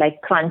like. They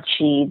like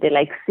crunchy, they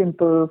like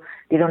simple,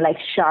 they don't like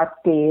sharp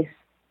taste.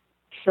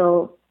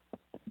 So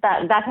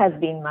that has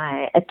been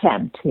my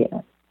attempt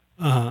here.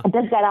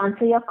 Does that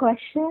answer your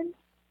question?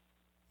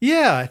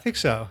 Yeah, I think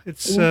so.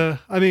 It's, I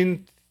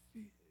mean,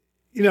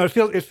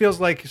 it feels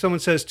like someone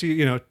says to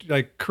you,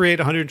 like create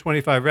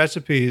 125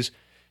 recipes.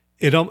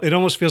 It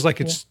almost feels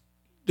like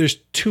there's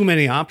too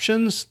many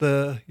options.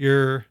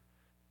 Your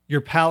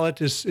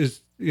palette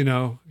is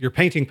your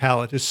painting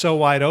palette is so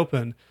wide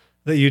open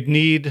that you'd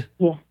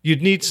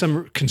need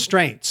some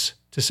constraints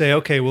to say,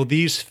 okay, well,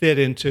 these fit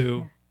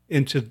into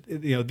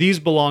these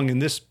belong in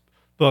this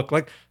book.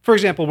 Like, for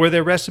example, were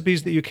there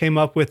recipes that you came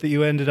up with that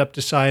you ended up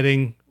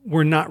deciding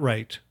were not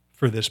right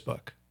for this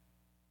book?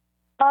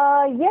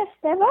 Yes,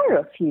 there were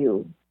a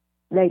few.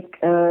 Like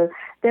there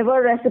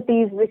were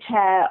recipes which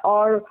had,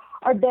 or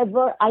there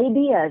were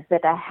ideas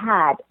that I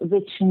had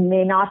which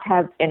may not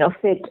have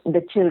fit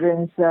the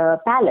children's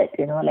palate.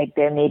 Like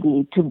there may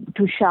be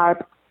too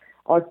sharp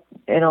or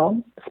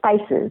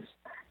spices.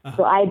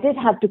 So I did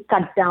have to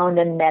cut down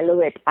and mellow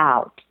it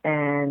out,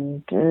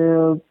 and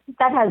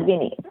that has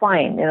been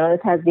fine.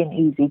 It has been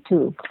easy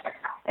too.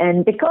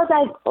 And because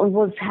I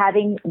was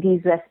having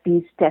these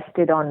recipes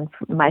tested on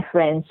my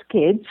friends'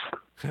 kids,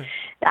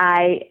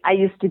 I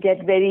used to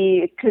get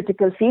very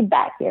critical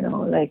feedback,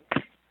 like,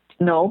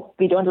 no,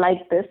 we don't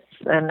like this.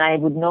 And I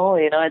would know,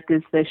 it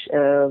is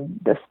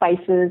the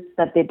spices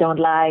that they don't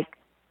like,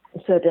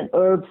 certain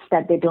herbs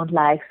that they don't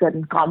like,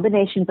 certain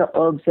combinations of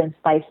herbs and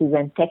spices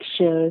and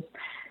textures.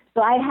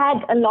 So I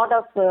had a lot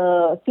of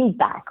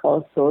feedback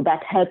also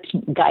that helped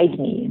guide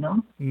me,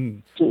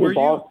 to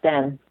evolve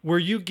them. Were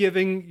you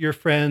giving your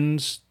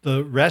friends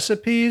the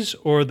recipes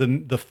or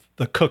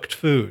the cooked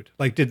food?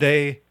 Like, did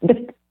they?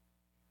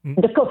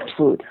 The cooked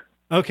food.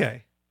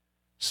 Okay,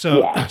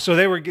 so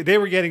they were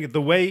getting it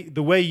the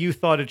way you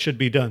thought it should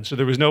be done. So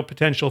there was no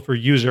potential for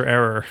user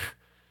error.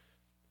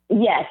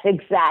 Yes,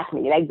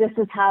 exactly. Like this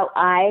is how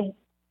I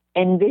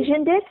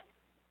envisioned it.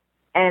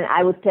 And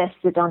I would test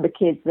it on the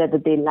kids whether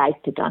they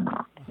liked it or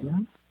not.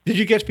 Did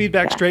you get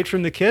feedback straight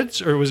from the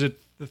kids, or was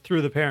it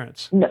through the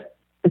parents? No,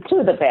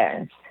 through the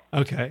parents.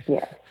 Okay.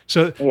 Yeah.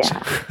 So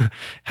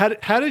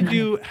how did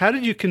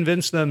you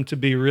convince them to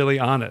be really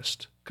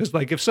honest? Because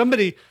like if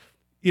somebody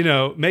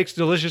makes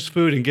delicious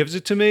food and gives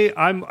it to me,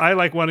 I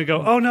want to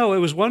go, oh no, it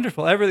was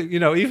wonderful. Everything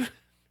even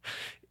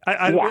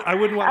I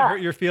wouldn't want to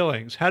hurt your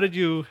feelings. How did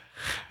you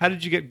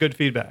get good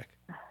feedback?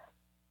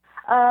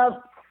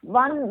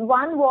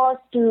 One was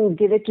to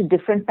give it to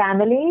different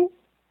families,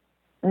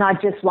 not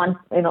just one,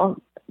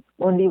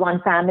 only one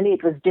family.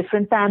 It was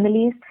different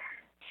families.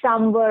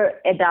 Some were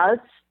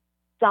adults,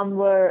 some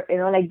were,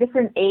 like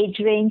different age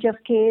range of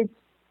kids.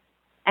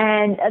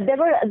 And there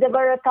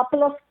were a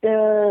couple of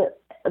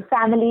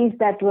families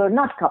that were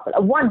not couple,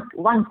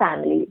 one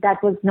family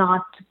that was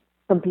not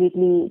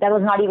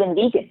even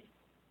vegan.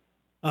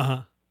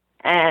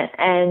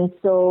 And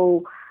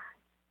so,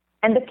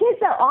 and the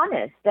kids are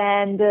honest,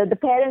 and the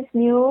parents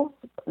knew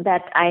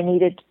that I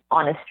needed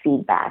honest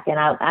feedback. And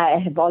I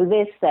have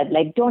always said,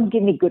 like, don't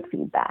give me good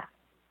feedback.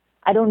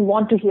 I don't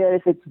want to hear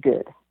if it's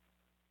good.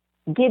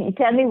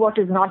 Tell me what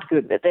is not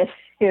good with it.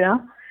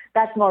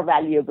 That's more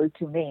valuable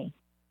to me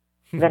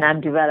when I'm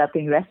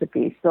developing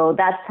recipes. So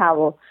that's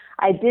how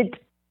I did,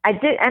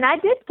 and I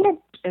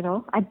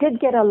did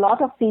get a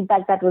lot of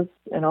feedback that was,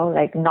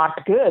 like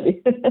not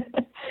good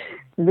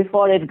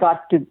before it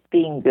got to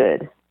being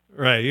good.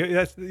 Right.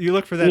 You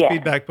look for that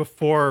feedback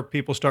before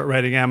people start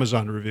writing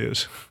Amazon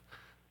reviews.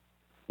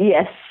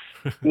 Yes.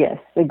 Yes,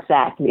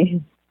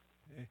 exactly.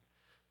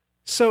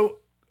 So,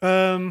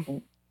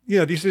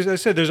 these, as I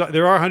said,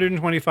 there are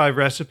 125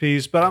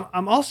 recipes, but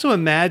I'm also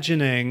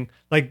imagining,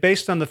 like,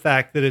 based on the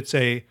fact that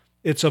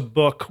it's a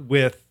book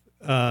with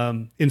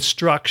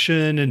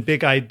instruction and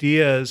big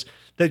ideas,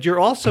 that you're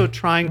also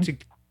trying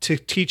to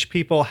teach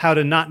people how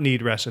to not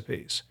need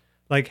recipes,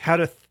 like how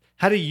to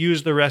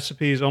use the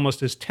recipes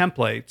almost as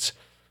templates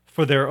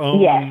for their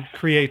own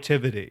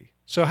creativity.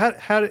 So how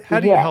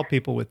do you help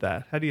people with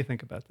that? How do you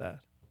think about that?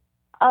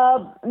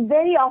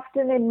 Very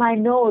often in my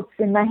notes,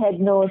 in my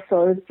head notes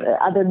or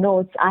other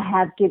notes, I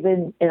have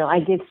given, I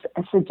give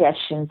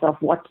suggestions of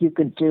what you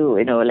could do,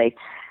 like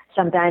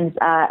sometimes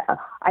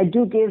I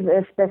do give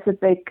a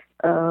specific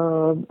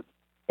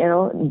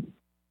beans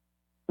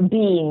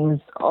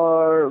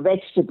or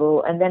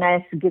vegetable, and then I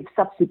have to give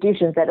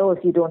substitutions that,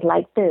 if you don't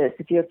like this,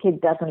 if your kid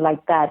doesn't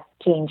like that,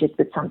 change it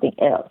with something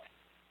else.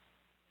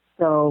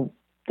 So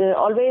they're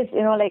always,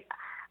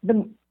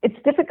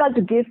 it's difficult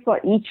to give for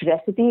each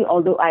recipe,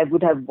 although I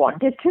would have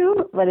wanted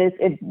to, but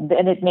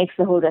then it makes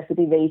the whole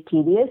recipe very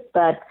tedious.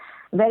 But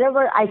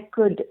wherever I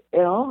could,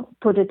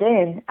 put it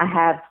in, I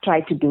have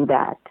tried to do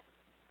that.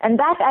 And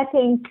that, I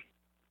think,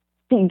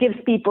 gives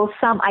people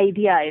some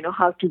idea,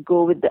 how to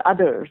go with the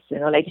others.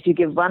 Like if you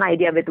give one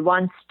idea with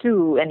one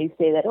stew and you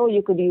say that,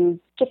 you could use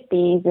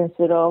chickpeas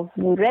instead of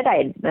red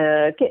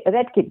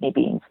kidney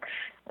beans.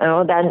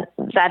 Then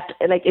that,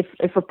 like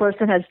if a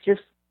person has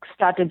just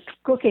started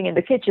cooking in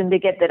the kitchen, they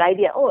get that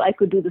idea, I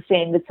could do the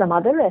same with some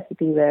other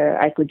recipe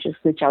where I could just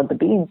switch out the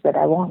beans that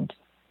I want.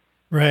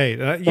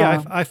 Right.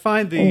 I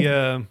find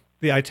the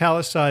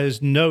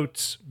italicized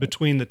notes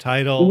between the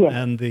title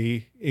and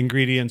the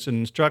ingredients and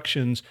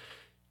instructions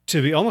to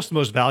be almost the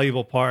most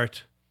valuable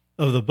part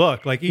of the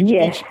book. Like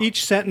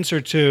each sentence or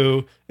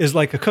two is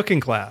like a cooking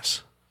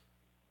class.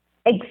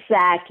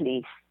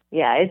 Exactly.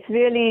 Yeah, it's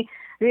really,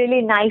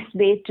 really nice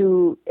way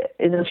to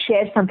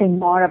share something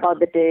more about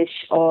the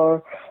dish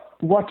or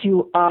what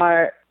you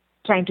are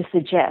trying to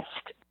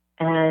suggest,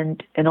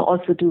 and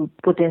also to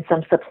put in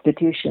some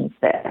substitutions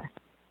there,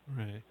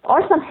 right?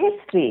 Or some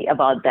history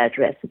about that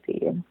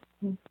recipe.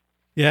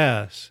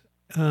 Yes.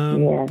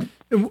 And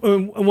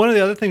one of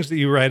the other things that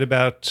you write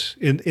about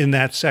in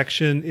that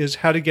section is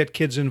how to get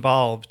kids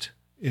involved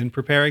in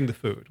preparing the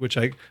food, which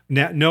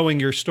knowing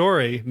your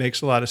story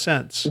makes a lot of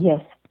sense. Yes.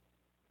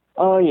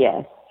 Oh,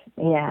 yes.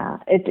 Yeah.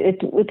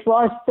 It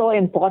was so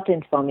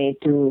important for me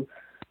to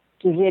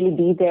really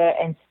be there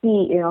and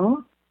see,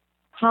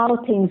 how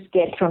things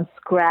get from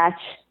scratch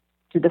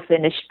to the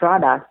finished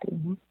product.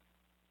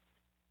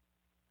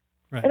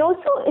 Right. And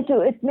also, it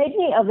made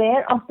me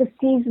aware of the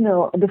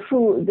seasonal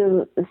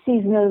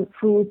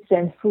fruits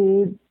and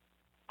food,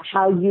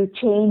 how you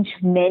change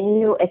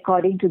menu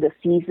according to the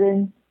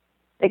season.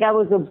 Like I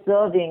was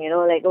observing,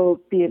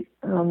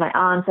 my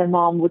aunts and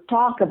mom would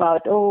talk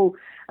about,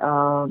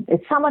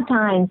 it's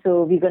summertime,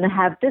 so we're going to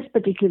have this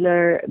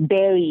particular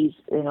berries,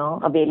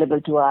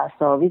 available to us,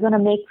 or we're going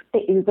to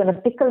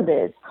pickle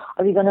this,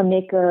 or we're going to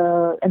make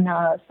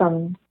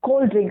some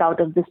cold drink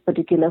out of this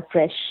particular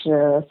fresh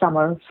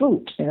summer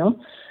fruit, So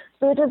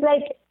it was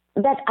like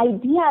that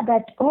idea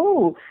that,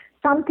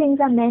 some things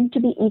are meant to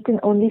be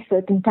eaten only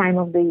certain time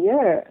of the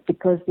year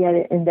because they are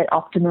in their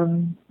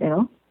optimum,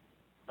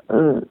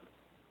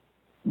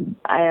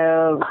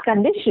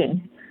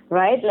 condition,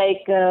 right?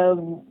 Like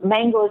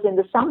mangoes in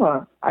the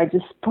summer are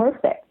just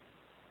perfect.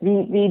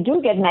 We do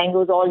get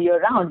mangoes all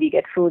year round. We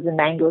get frozen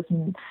mangoes,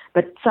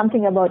 but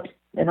something about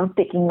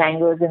picking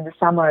mangoes in the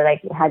summer,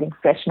 like having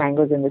fresh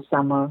mangoes in the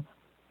summer,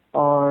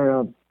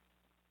 or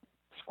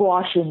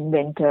squash in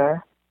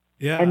winter.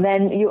 Yeah. And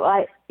then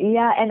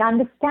and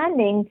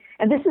understanding,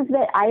 and this is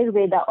where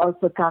Ayurveda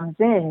also comes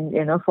in,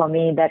 for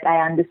me, that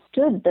I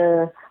understood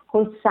the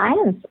whole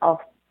science of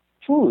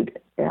food,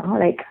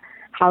 like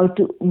how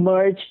to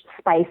merge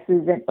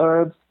spices and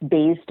herbs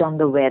based on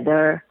the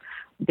weather,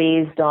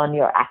 based on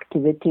your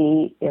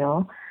activity,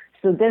 So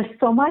there's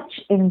so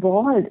much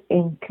involved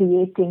in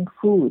creating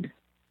food.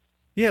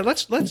 Yeah,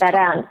 let's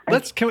can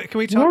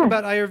we talk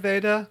about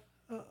Ayurveda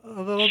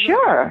a little bit?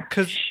 Sure.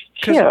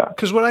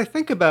 Because what I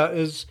think about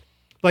is,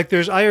 like,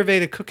 there's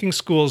Ayurveda cooking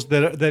schools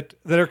that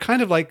are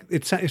kind of like,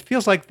 it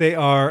feels like they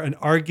are an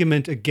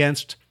argument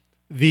against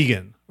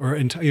vegan or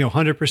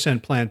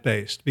 100%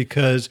 plant-based,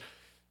 because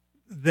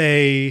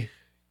they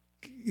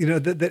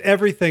that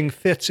everything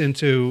fits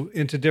into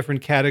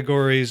different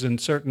categories, and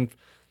certain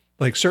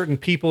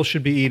people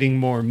should be eating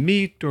more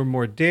meat or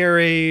more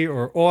dairy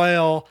or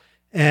oil.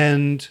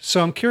 And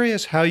so I'm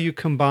curious how you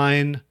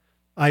combine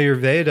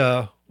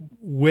Ayurveda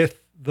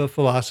with the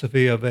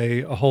philosophy of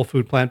a whole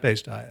food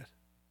plant-based diet.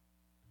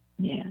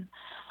 Yeah,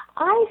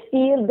 I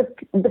feel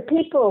the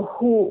people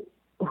who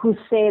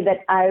say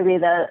that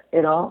Ayurveda,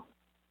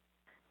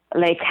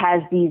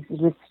 has these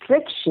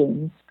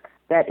restrictions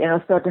that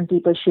certain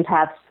people should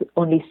have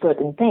only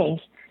certain things,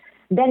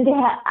 then they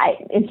have.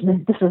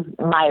 This is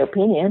my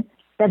opinion,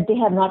 that they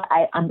have not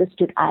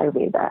understood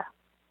Ayurveda.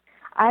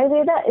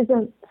 Ayurveda is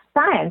a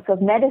science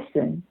of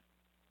medicine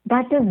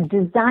that is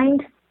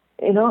designed,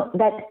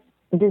 that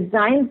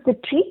designs the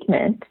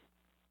treatment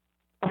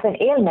of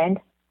an ailment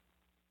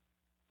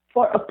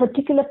for a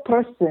particular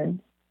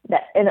person.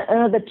 That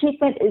the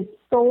treatment is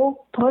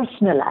so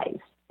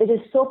personalized. It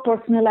is so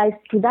personalized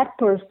to that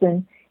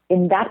person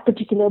in that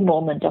particular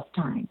moment of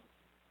time.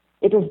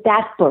 It is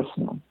that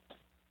personal.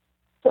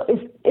 So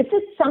if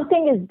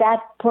something is that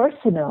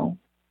personal,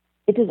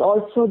 it is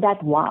also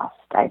that vast,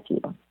 I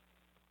feel.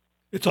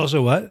 It's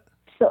also what?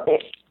 So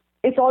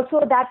it's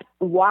also that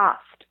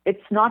vast.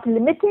 It's not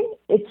limiting.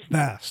 It's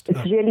vast.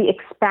 It's really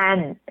it's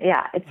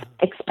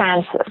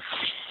expansive.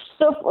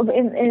 So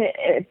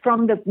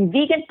from the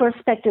vegan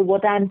perspective,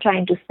 what I'm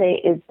trying to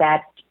say is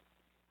that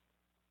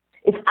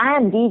if I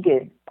am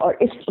vegan, or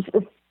if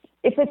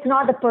if it's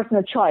not a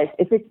personal choice,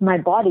 if it's my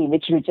body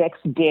which rejects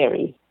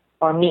dairy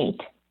or meat,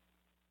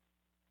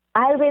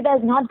 Ayurveda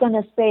is not going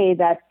to say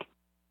that,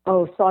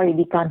 oh, sorry,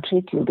 we can't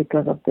treat you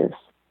because of this.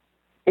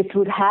 It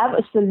would have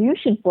a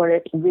solution for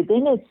it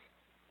within its,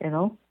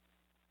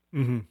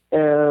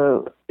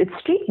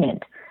 its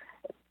treatment.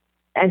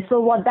 And so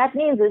what that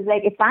means is,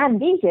 like, if I'm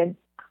vegan,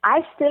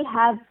 I still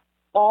have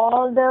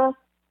all the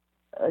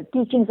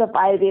teachings of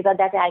Ayurveda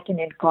that I can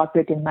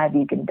incorporate in my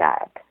vegan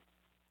diet.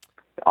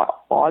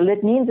 All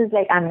it means is,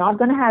 like, I'm not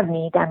going to have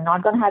meat, I'm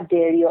not going to have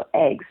dairy or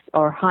eggs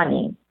or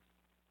honey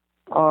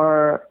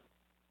or,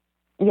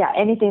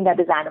 anything that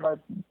is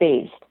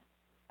animal-based.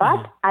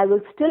 But I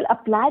will still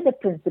apply the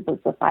principles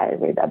of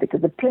Ayurveda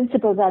because the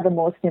principles are the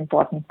most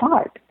important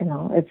part.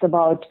 It's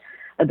about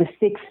the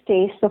 6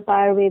 tastes of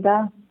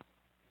Ayurveda.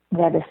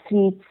 That is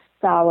sweet,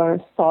 sour,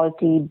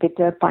 salty,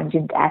 bitter,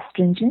 pungent,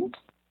 astringent.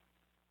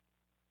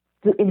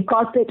 To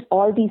incorporate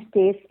all these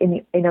tastes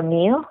in a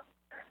meal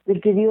will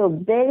give you a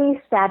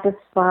very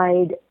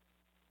satisfied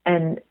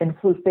and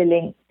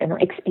fulfilling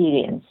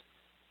experience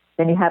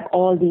when you have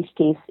all these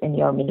tastes in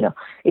your meal.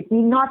 It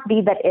need not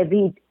be that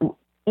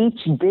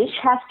each dish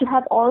has to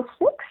have all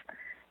 6,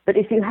 but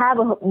if you have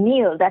a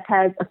meal that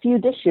has a few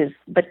dishes,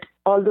 but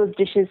all those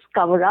dishes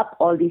cover up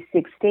all these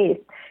 6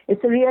 tastes,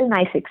 it's a real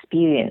nice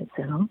experience,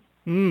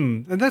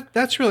 And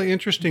that's really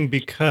interesting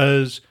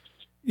because,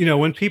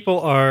 when people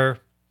are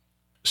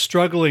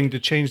struggling to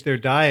change their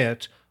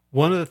diet,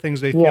 one of the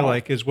things they feel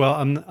like is, well,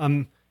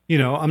 I'm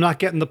not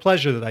getting the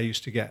pleasure that I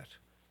used to get,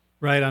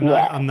 right?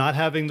 I'm not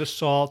having the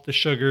salt, the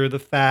sugar, the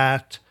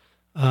fat,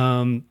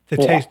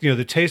 taste,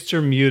 the tastes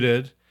are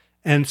muted.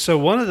 And so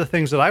one of the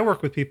things that I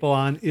work with people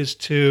on is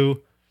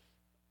to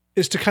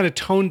kind of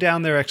tone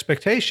down their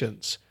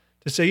expectations,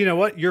 to say, you know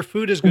what, your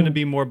food is going to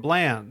be more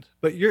bland,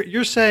 but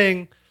you're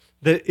saying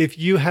that if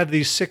you have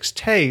these 6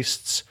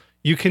 tastes,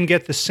 you can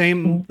get the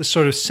same the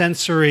sort of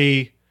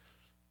sensory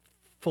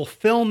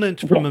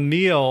fulfillment from a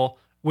meal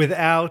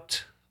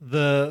without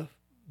the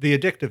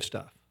addictive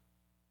stuff.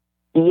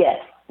 Yes,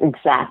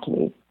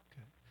 exactly.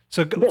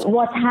 So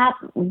what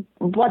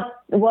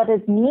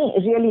it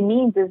really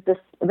means is this: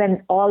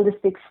 when all the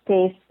 6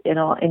 tastes,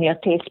 in your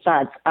taste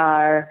buds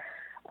are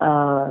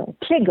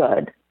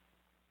triggered,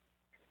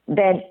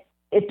 then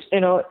it,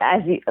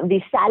 as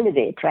we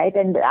salivate, right?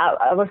 And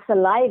our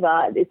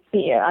saliva,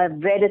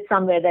 I've read it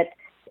somewhere that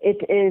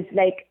it is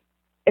like,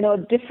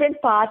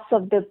 different parts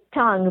of the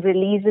tongue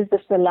releases the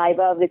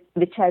saliva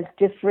which has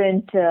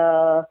different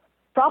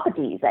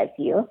properties, I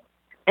feel.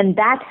 And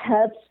that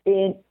helps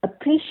in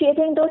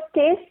appreciating those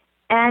tastes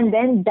and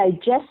then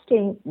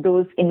digesting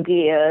those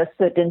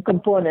certain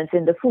components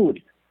in the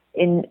food.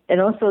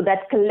 So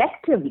that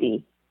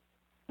collectively,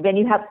 when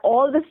you have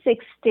all the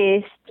 6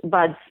 taste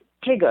buds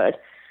triggered,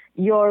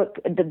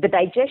 the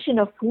digestion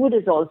of food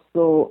is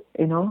also,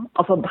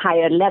 of a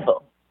higher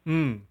level.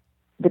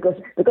 Because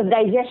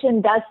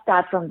digestion does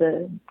start from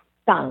the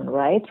tongue,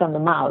 right? From the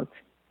mouth,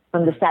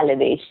 from the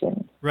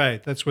salivation.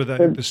 Right. That's where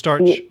the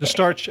starch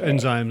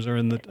enzymes are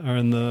in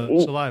the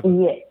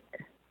saliva.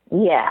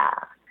 Yeah.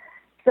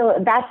 So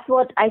that's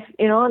what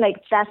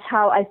that's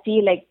how I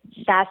feel like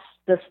that's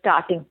the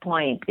starting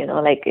point,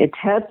 it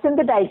helps in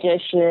the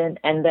digestion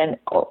and then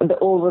the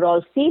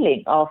overall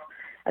feeling of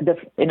the,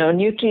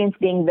 nutrients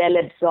being well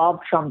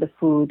absorbed from the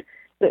food.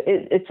 So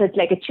it's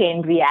like a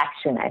chain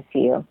reaction, I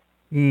feel.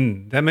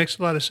 That makes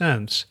a lot of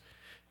sense.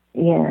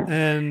 Yeah.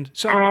 And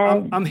so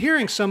I'm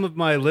hearing some of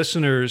my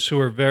listeners who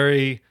are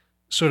very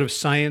sort of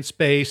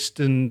science-based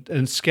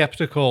and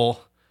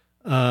skeptical,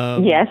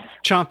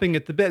 chomping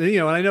at the bit.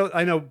 And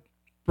I know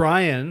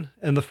Brian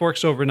and the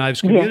Forks Over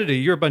Knives community,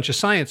 you're a bunch of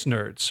science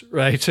nerds,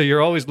 right? So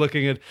you're always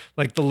looking at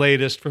like the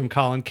latest from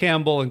Colin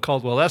Campbell and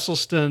Caldwell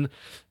Esselstyn.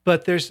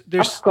 But there's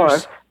of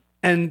course.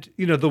 And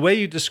the way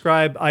you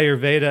describe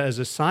Ayurveda as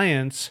a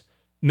science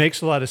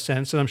makes a lot of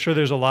sense. And I'm sure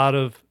there's a lot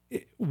of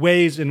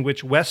ways in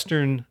which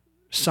Western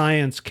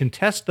science can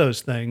test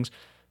those things.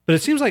 But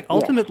it seems like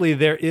ultimately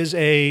there is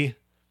a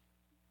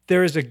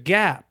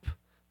gap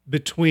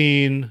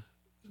between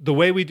the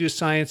way we do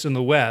science in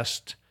the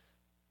West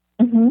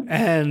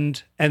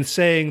and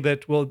saying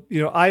that, well,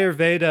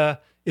 Ayurveda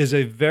is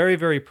a very,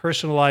 very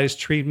personalized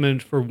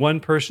treatment for one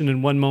person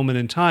in one moment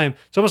in time.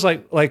 It's almost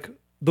like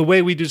the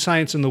way we do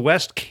science in the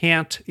West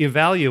can't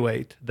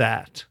evaluate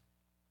that.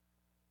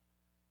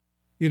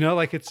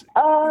 It's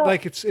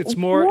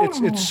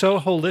so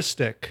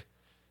holistic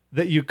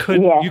that you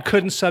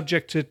couldn't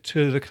subject it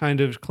to the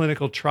kind of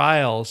clinical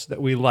trials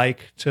that we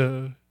like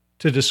to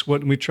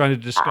when we try to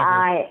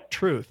discover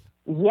truth.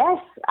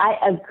 Yes, I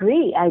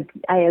agree.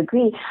 I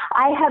agree.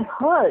 I have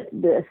heard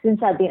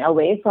since I've been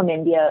away from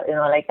India,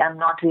 I'm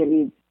not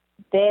really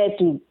there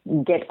to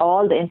get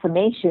all the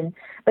information,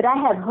 but I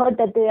have heard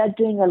that they are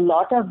doing a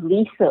lot of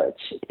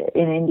research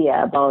in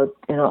India about,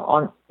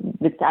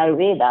 with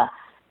Ayurveda,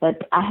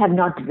 but I have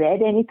not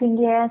read anything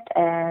yet,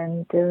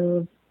 and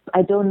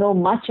I don't know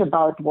much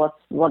about what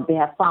they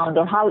have found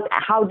or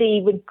how they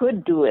even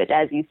could do it.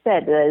 As you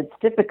said, it's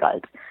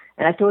difficult.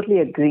 And I totally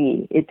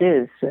agree. It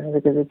is,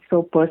 because it's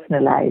so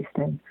personalized.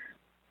 And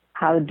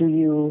how do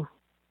you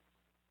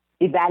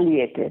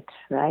evaluate it,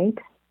 right?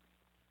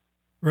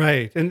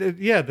 Right. And that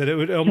it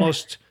would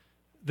almost,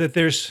 that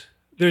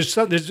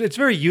it's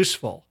very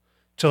useful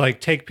to like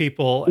take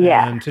people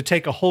and to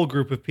take a whole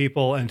group of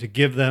people and to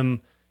give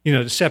them,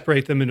 to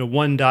separate them into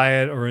one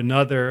diet or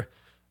another.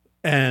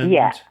 And,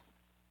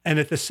 and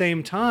at the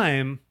same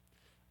time,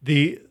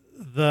 the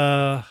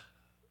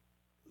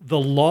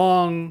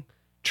long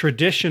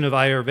tradition of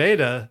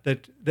Ayurveda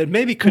that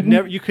maybe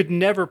you could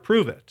never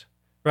prove it.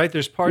 Right.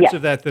 There's parts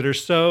of that are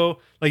so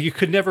like you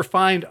could never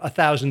find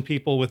 1,000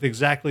 people with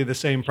exactly the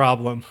same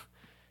problem.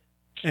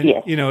 And,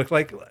 it's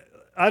like,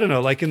 I don't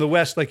know, like in the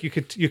West, like you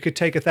could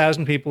take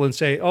 1,000 people and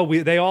say,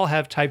 they all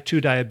have type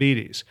 2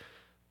 diabetes.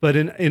 But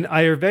in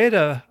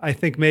Ayurveda, I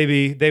think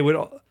maybe they would,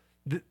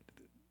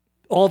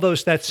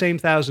 that same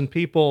 1,000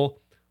 people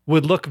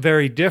would look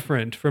very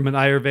different from an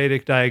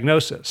Ayurvedic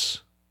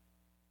diagnosis.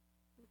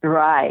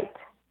 Right.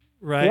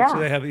 Right. Yeah. So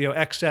they have,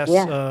 excess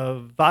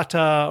of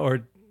vata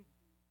or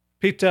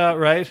Pitta,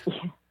 right?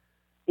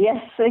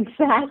 Yes,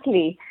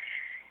 exactly.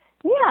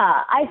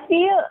 Yeah, I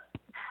feel,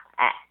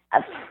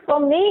 for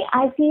me,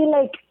 I feel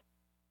like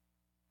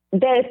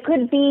there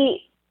could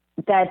be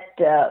that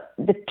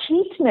the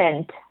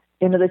treatment,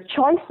 the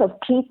choice of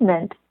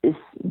treatment is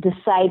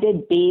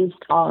decided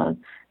based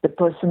on the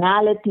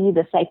personality,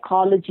 the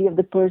psychology of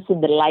the person,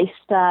 the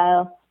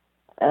lifestyle,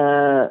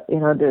 the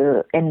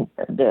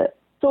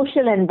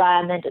social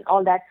environment and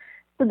all that.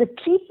 So the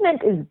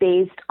treatment is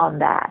based on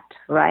that,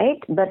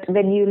 right? But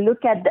when you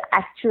look at the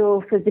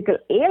actual physical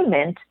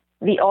ailment,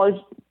 we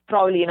all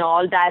probably,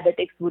 all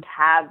diabetics would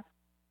have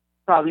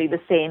probably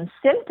the same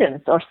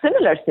symptoms or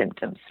similar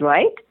symptoms,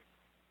 right?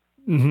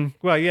 Mm-hmm.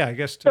 Well, yeah, I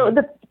guess to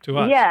us.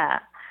 Yeah.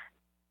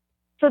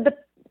 So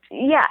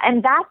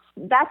and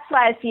that's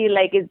why I feel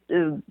like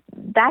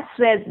that's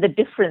where the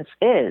difference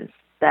is,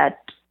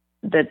 that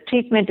the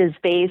treatment is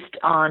based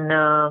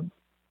on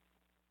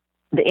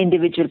the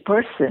individual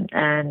person,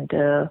 and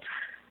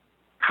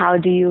how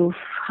do you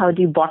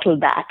bottle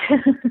that?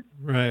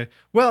 Right.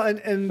 Well,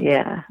 and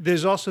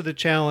there's also the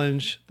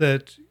challenge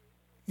that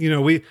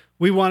we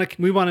want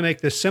to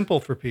make this simple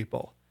for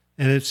people,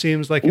 and it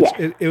seems like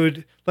it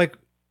would like.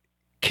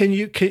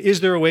 Is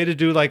there a way to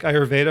do like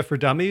Ayurveda for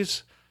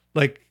dummies?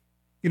 Like,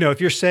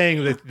 if you're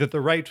saying that the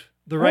right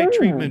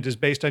treatment is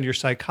based on your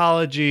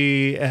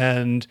psychology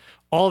and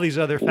all these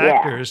other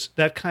factors,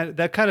 that kind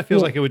of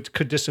feels like it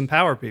could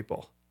disempower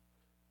people.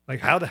 Like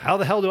how the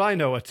hell do I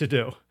know what to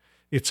do?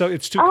 It's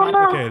too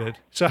complicated.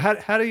 So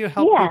how do you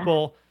help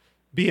people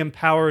be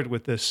empowered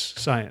with this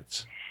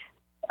science?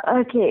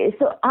 Okay,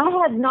 so I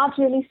have not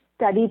really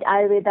studied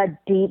Ayurveda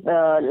deep,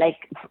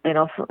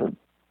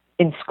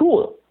 in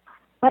school,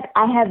 but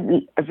I have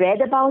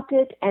read about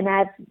it, and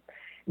I've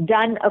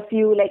done a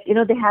few,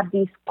 they have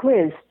these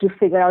quiz to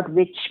figure out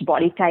which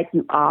body type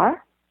you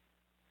are,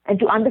 and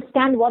to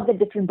understand what the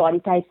different body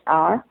types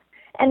are.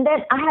 And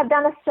then I have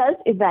done a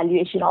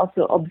self-evaluation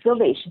also,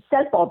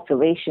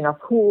 self-observation of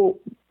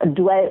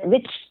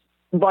which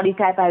body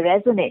type I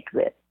resonate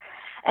with.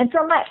 And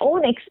from my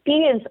own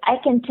experience, I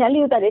can tell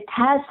you that it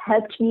has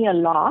helped me a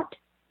lot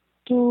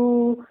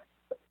to,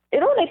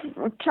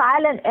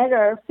 trial and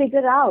error,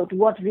 figure out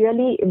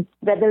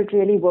whether it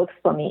really works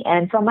for me.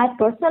 And from my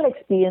personal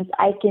experience,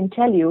 I can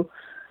tell you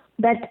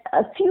that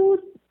a few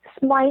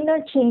minor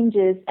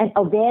changes and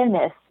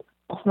awareness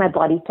of my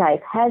body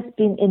type has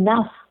been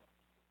enough.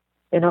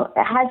 It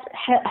has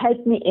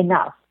helped me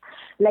enough.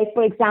 Like,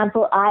 for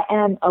example, I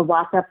am a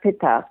Vata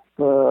Pitta.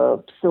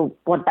 So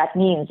what that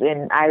means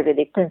in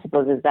Ayurvedic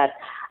principles is that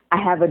I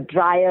have a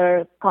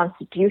drier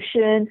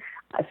constitution.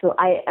 So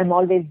I am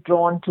always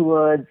drawn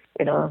towards,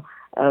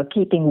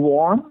 keeping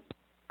warm.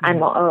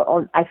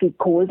 I feel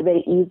cold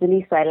very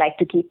easily, so I like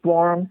to keep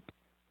warm.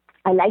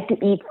 I like to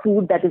eat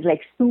food that is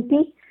like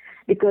soupy,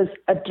 because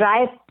a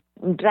dry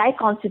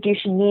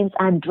constitution means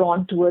I'm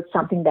drawn towards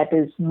something that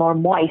is more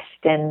moist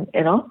and,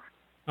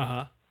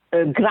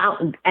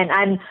 ground. And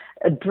I'm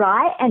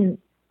dry, and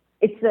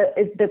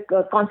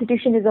the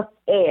constitution is of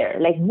air,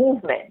 like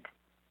movement.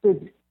 So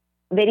it's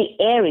very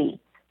airy.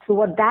 So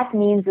what that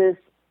means is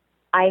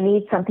I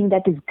need something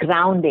that is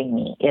grounding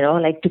me,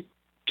 like to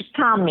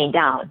calm me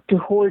down, to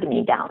hold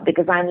me down,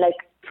 because I'm like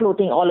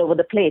floating all over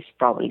the place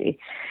probably.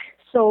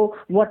 So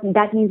what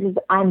that means is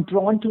I'm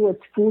drawn towards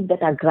food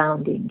that are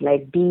grounding,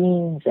 like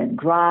beans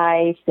and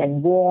rice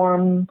and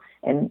warm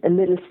and a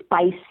little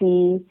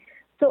spicy.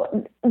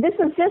 So this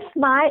is just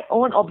my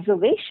own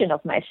observation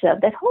of myself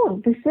that,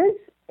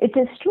 it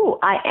is true.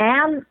 I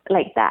am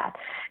like that.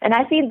 And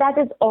I feel that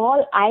is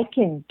all I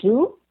can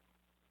do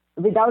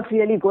without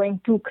really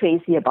going too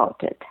crazy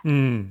about it.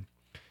 Mm.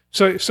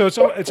 So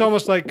it's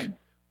almost like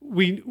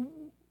we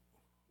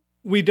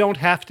don't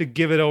have to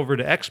give it over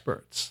to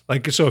experts.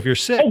 Like, so if you're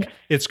sick,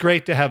 it's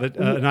great to have an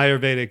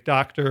Ayurvedic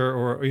doctor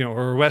or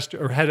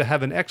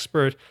have an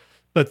expert,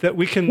 but that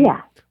we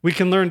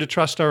can learn to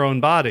trust our own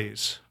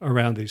bodies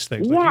around these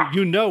things. Like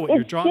you know what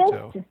you're drawn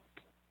to.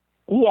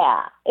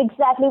 Yeah,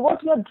 exactly.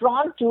 What you're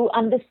drawn to,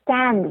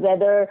 understand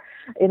whether,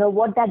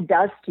 what that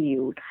does to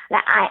you.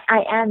 Like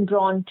I am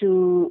drawn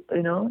to,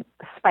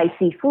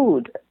 spicy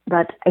food,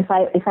 but if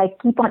I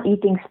keep on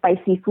eating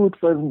spicy food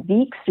for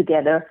weeks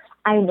together,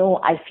 I know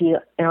I feel,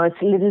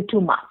 it's a little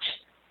too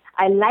much.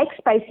 I like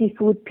spicy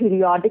food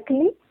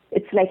periodically.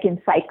 It's like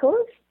in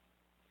cycles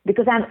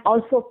because I'm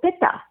also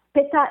pitta.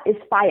 Pitta is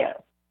fire.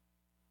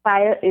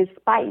 Fire is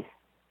spice.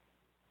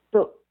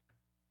 So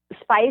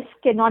spice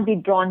cannot be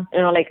drawn,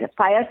 like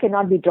fire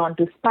cannot be drawn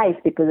to spice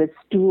because it's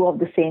two of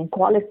the same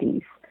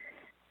qualities.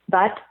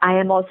 But I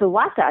am also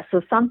vata.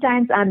 So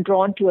sometimes I'm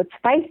drawn towards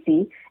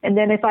spicy. And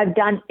then if I've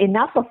done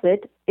enough of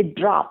it, it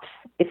drops.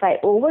 If I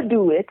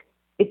overdo it,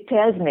 it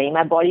tells me,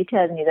 my body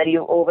tells me that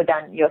you've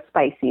overdone your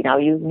spicy. Now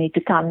you need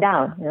to calm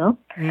down.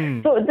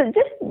 So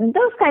just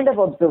those kind of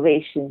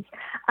observations.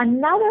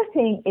 Another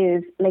thing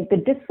is like the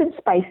different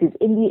spices.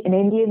 In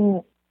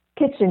Indian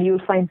kitchen,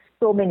 you'll find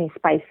so many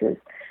spices.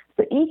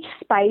 So each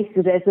spice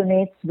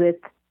resonates with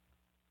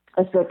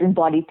a certain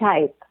body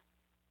type.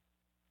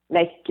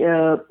 Like,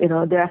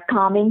 there are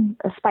calming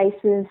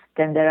spices,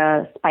 then there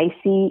are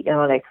spicy,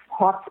 like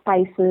hot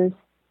spices.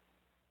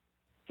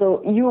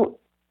 So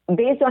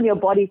based on your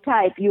body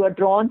type, you are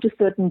drawn to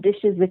certain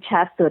dishes which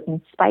have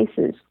certain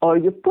spices, or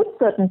you put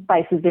certain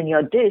spices in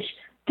your dish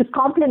to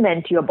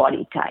complement your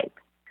body type.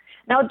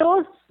 Now,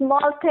 those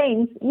small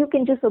things you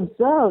can just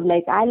observe.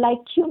 Like, I like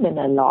cumin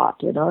a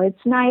lot.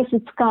 It's nice,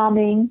 it's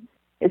calming.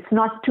 It's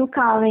not too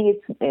calming.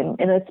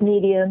 It's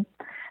medium.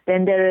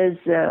 Then there is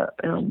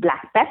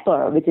black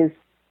pepper, which is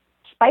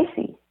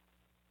spicy.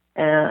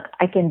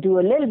 I can do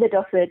a little bit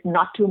of it,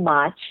 not too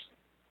much.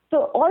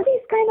 So all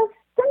these kind of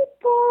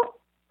simple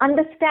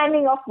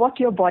understanding of what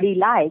your body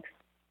likes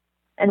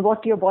and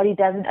what your body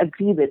doesn't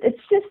agree with.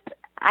 It's just,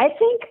 I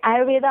think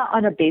Ayurveda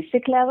on a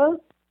basic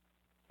level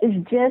is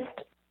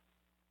just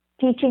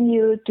teaching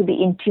you to be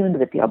in tune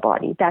with your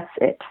body. That's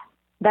it.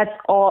 That's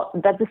all.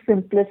 That's the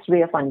simplest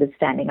way of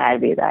understanding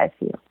Ayurveda, I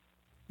feel.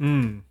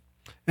 And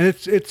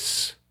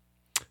it's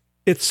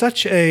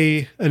such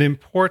an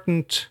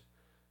important,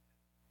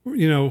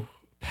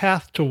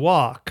 path to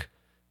walk,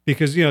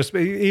 because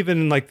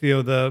even like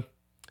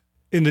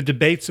in the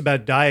debates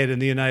about diet in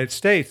the United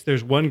States,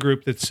 there's one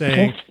group that's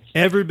saying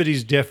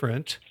everybody's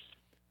different,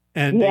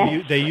 and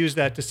they use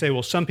that to say,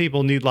 well, some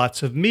people need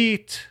lots of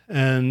meat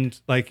and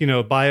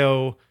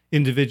bio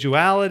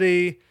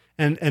individuality.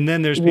 And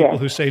then there's people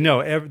who say,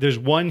 no, there's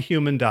one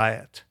human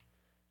diet.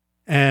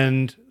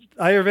 And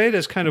Ayurveda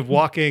is kind of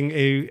walking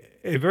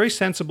a very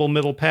sensible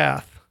middle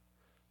path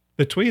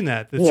between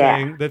that.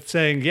 That's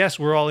saying, yes,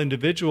 we're all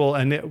individual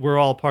and we're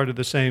all part of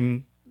the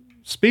same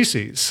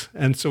species.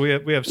 And so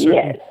we have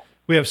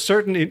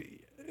certain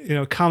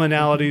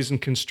commonalities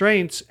and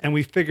constraints, and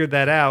we figured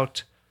that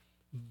out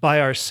by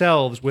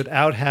ourselves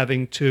without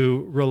having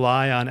to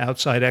rely on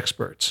outside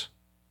experts.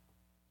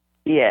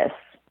 Yes,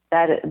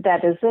 that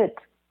is it.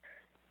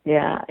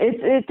 Yeah,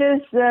 it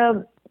is.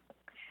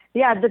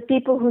 The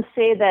people who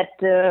say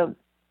that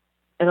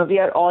we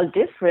are all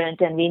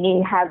different and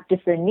we have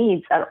different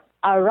needs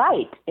are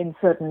right in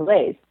certain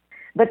ways.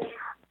 But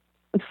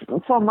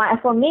for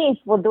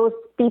those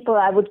people,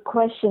 I would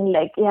question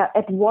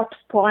at what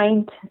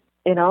point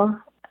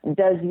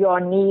does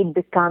your need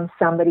become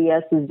somebody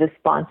else's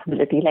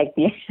responsibility, like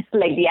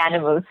the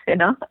animals,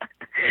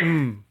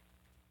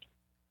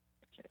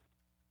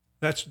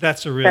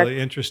 That's a really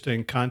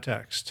interesting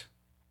context.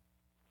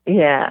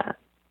 Yeah.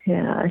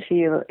 I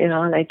feel,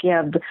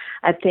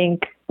 I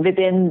think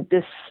within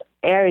this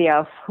area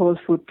of whole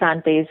food,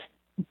 plant-based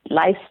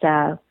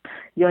lifestyle,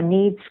 your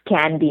needs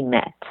can be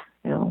met,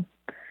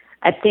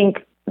 I think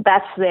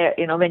that's where,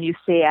 when you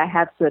say I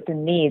have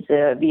certain needs,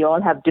 we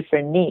all have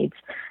different needs.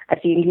 I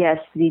feel, yes,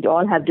 we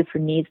all have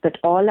different needs, but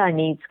all our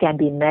needs can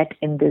be met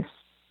in this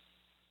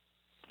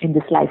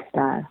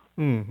lifestyle.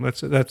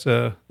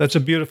 That's a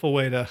beautiful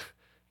way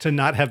to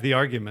not have the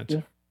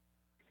argument.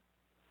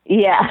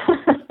 Yeah.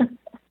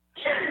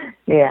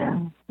 Yeah.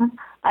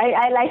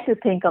 I like to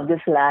think of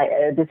this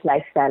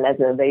lifestyle as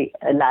a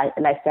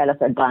lifestyle of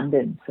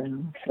abundance.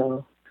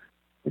 So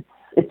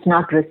it's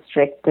not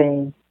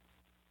restricting.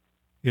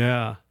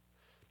 Yeah.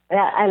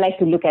 I like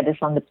to look at it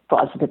from the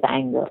positive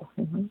angle.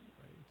 Mm-hmm.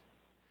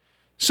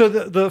 So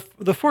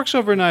the Forks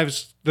Over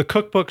Knives, the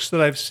cookbooks that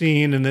I've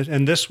seen,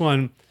 and this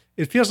one,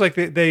 it feels like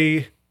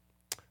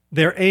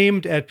they're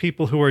aimed at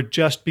people who are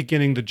just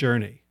beginning the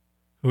journey,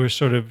 who are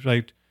sort of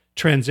like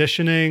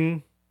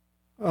transitioning.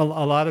 A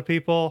lot of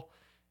people.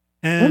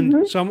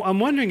 And so I'm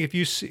wondering if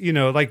you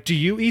do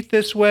you eat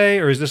this way,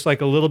 or is this like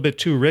a little bit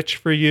too rich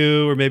for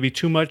you, or maybe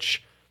too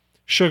much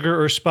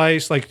sugar or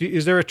spice? Like,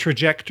 is there a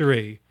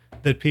trajectory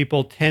that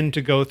people tend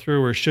to go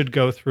through or should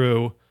go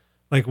through,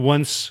 like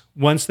once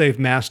they've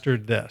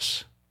mastered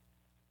this?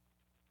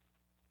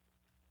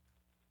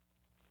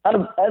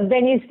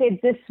 When you say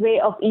this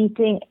way of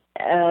eating,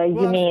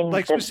 you mean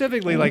like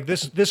specifically like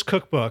this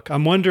cookbook?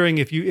 I'm wondering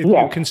if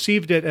you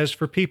conceived it as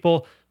for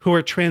people who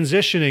are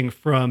transitioning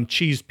from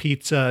cheese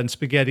pizza and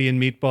spaghetti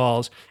and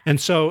meatballs, and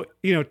so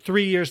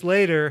 3 years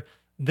later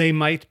they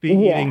might be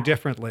eating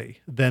differently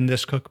than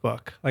this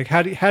cookbook? Like,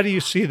 how do you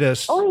see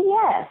this?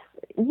 Oh,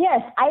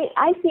 yes.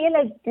 I feel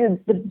like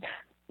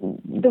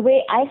the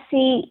way I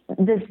see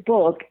this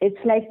book,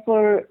 it's like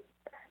for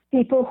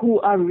people who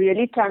are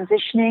really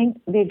transitioning,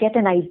 they get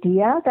an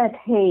idea that,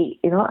 hey,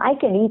 I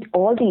can eat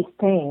all these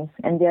things,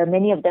 and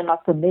many of them are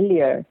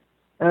familiar.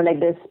 Like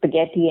the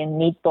spaghetti and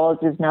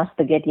meatballs is now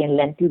spaghetti and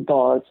lentil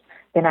balls.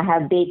 Then I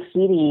have baked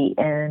ziti,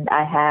 and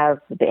I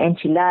have the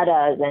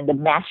enchiladas and the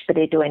mashed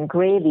potato and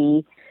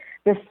gravy.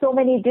 There's so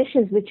many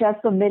dishes which are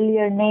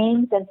familiar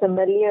names and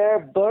familiar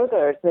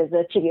burgers. There's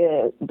a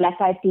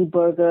black-eyed pea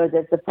burger.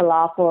 There's the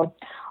falafel.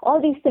 All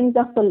these things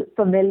are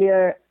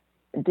familiar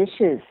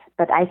dishes,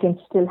 but I can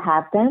still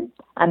have them.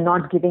 I'm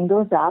not giving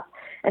those up.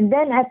 And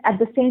then at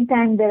the same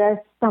time, there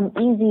are some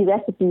easy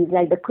recipes,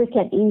 like the quick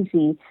and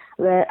easy,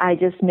 where I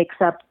just mix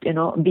up,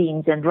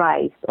 beans and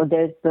rice. Or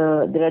there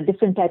are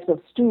different types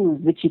of stews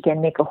which you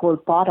can make a whole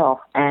pot of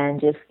and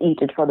just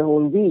eat it for the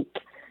whole week.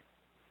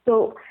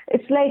 So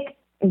it's like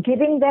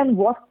giving them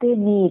what they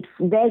need,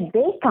 where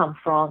they come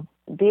from.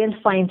 They'll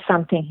find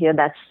something here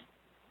that's,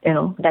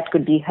 that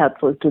could be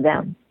helpful to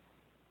them.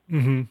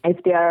 Mm-hmm.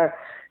 If they're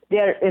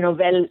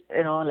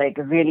like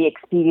a really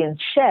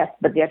experienced chef,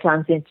 but they're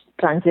transitioning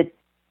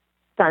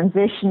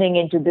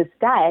into this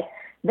diet,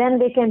 then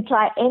they can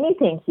try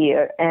anything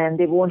here and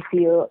they won't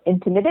feel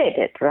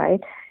intimidated,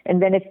 right?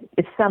 And then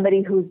if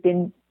somebody who's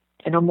been,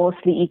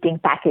 mostly eating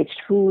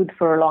packaged food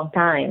for a long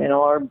time,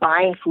 or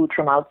buying food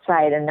from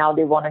outside, and now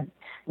they want to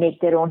make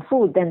their own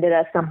food, then there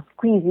are some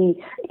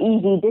easy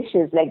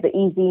dishes like the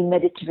easy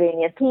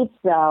Mediterranean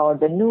pizza or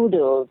the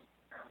noodles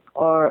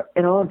or,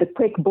 the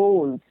quick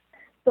bowls.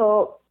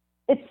 So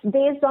it's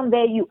based on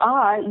where you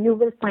are, you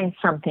will find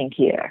something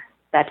here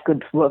that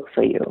could work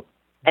for you.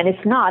 And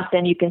if not,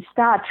 then you can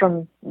start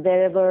from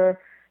wherever,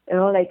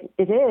 like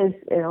it is,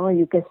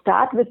 you can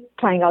start with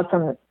trying out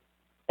some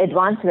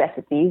advanced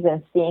recipes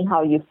and seeing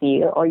how you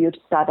feel, or you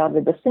start out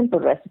with the simple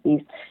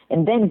recipes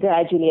and then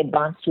gradually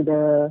advance to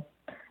the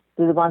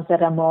ones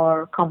that are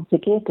more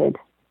complicated.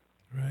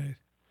 Right.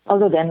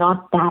 Although they're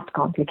not that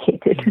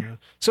complicated. Yeah.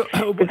 So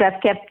because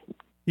I've kept...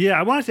 Yeah,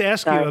 I wanted to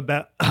ask you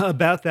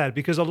about that,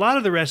 because a lot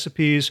of the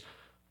recipes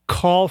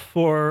call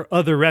for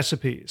other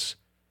recipes,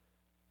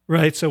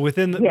 right? So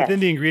within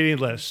the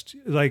ingredient list,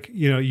 like,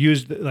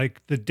 use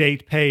like the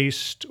date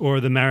paste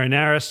or the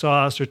marinara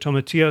sauce or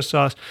tomatillo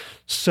sauce.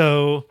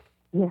 So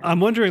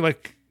I'm wondering,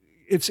 like,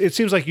 it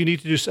seems like you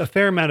need to do a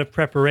fair amount of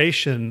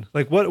preparation.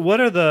 Like,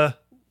 what are the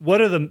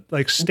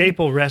like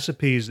staple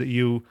recipes that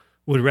you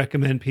would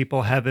recommend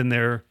people have in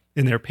their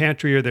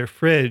pantry or their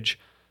fridge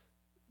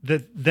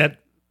that that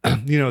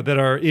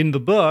are in the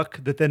book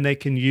that then they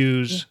can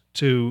use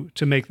to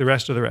make the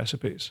rest of the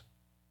recipes?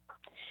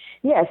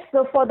 Yes.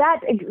 So for that,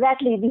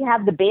 exactly, we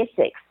have the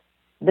basics.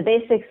 The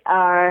basics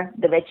are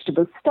the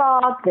vegetable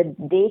stock, the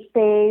date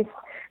paste,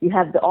 you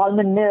have the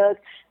almond milk.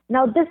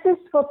 Now, this is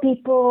for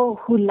people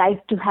who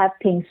like to have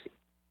things,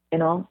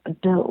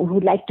 who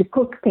like to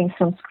cook things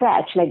from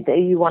scratch. Like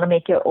you want to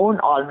make your own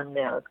almond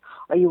milk,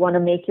 or you want to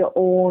make your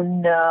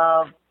own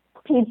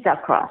pizza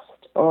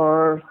crust,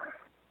 or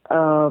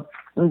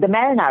the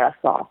marinara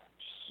sauce.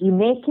 You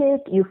make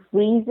it, you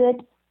freeze it,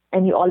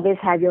 and you always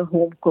have your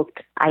home-cooked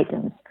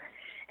items.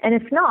 And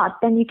if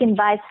not, then you can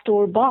buy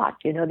store-bought.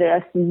 There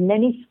are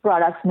many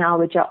products now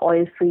which are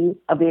oil-free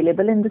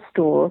available in the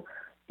store.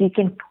 So you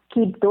can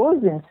keep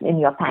those in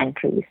your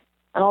pantries.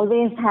 And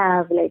always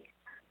have,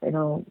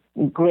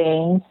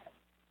 grains.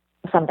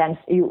 Sometimes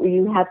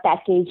you have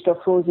packaged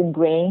or frozen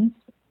grains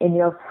in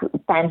your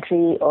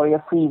pantry or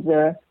your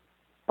freezer,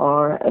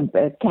 or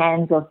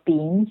cans of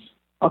beans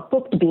or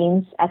cooked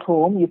beans at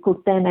home. You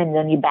cook them and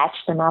then you batch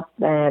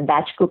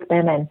cook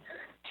them and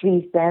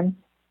freeze them.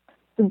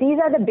 So these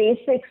are the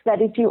basics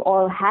that if you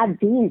all have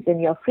these in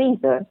your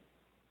freezer,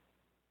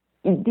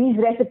 these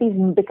recipes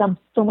become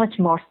so much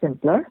more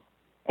simpler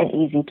and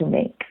easy to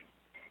make.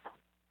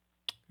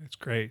 That's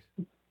great.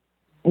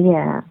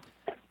 Yeah.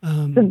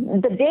 So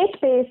the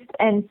date paste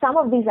and some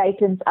of these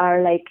items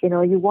are like,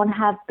 you won't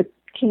have the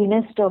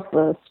cleanest of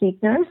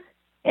sweeteners,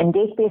 and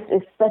date paste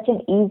is such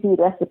an easy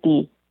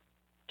recipe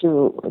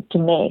to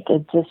make.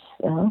 It's just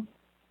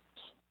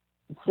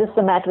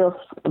a matter of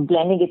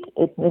blending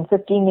it. In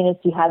 15 minutes,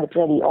 you have it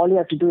ready. All you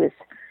have to do is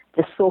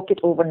just soak it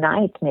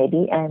overnight,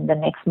 maybe, and the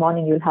next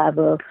morning you'll have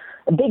a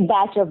big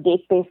batch of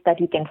date paste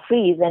that you can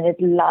freeze, and it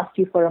will last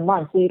you for a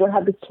month, so you don't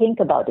have to think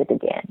about it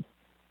again.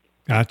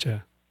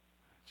 Gotcha.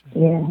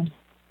 Yeah.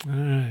 All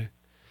right.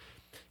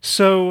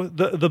 So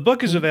the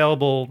book is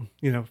available,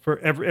 for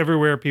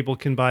everywhere people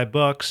can buy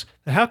books.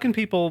 How can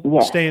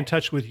people stay in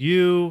touch with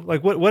you?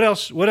 Like, what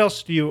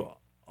else do you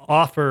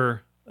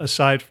offer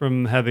aside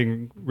from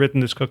having written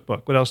this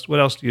cookbook? What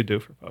else do you do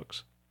for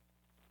folks?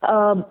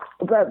 Well,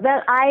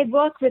 I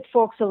work with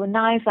Forks Over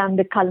Knives. I'm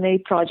the culinary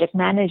project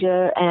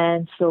manager,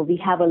 and so we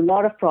have a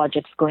lot of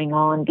projects going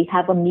on. We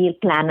have a meal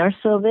planner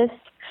service.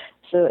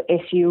 So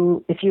if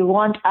you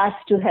want us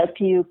to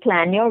help you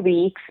plan your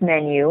week's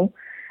menu,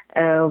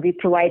 we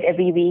provide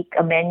every week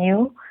a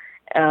menu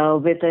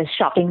with a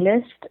shopping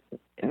list.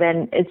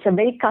 when it's a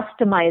very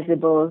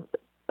customizable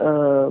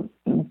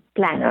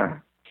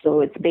planner.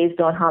 So it's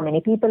based on how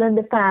many people in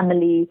the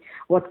family,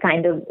 what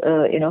kind of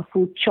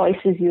food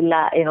choices you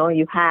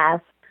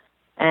have,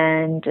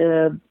 and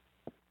and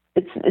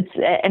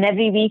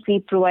every week we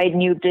provide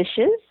new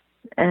dishes,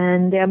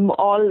 and they're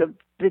all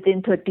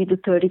within 30 to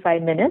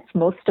 35 minutes.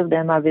 Most of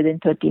them are within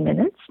 30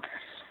 minutes.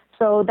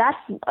 So that's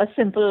a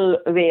simple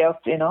way of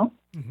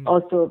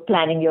also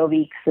planning your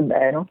weeks,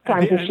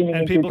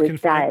 transitioning into this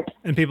diet.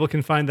 And people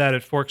can find that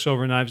at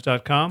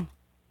forksoverknives.com?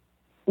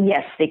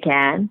 Yes, they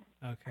can.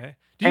 Okay.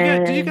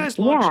 Did you guys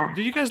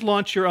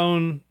launch your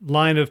own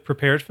line of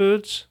prepared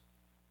foods?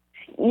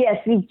 Yes,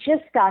 we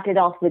just started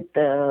off with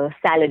the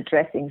salad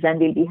dressings, and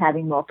we'll be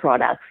having more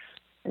products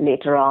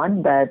later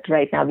on. But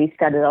right now we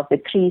started off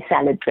with 3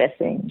 salad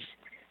dressings.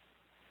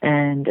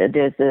 And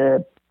there's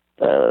a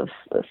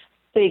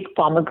figs,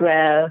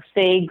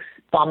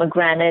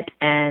 pomegranate,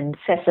 and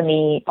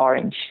sesame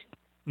orange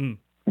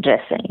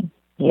dressing.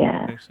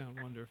 Yeah. They sound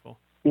wonderful.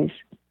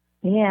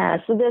 Yeah,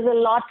 so there's a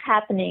lot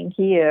happening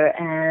here,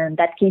 and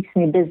that keeps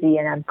me busy,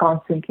 and I'm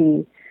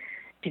constantly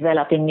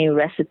developing new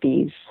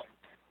recipes.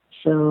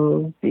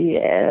 So,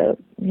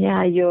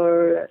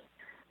 your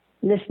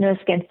listeners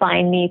can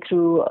find me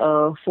through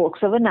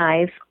Forks Over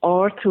Knives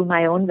or through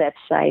my own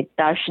website,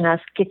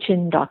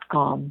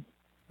 darshanaskitchen.com.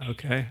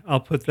 Okay,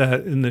 I'll put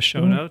that in the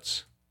show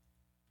notes.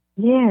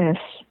 Yes.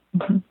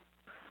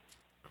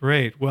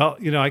 Great. Well,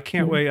 I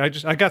can't wait.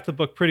 I got the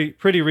book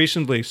pretty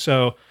recently,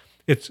 so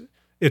it's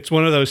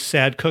one of those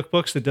sad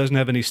cookbooks that doesn't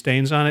have any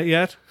stains on it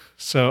yet.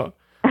 So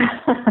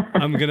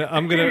I'm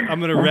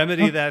gonna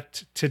remedy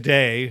that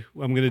today.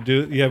 I'm gonna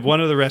do. You have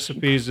one of the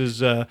recipes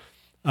is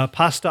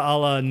pasta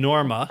alla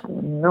Norma.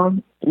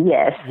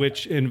 Yes.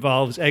 Which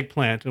involves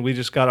eggplant, and we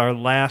just got our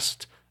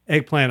last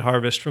eggplant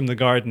harvest from the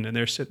garden, and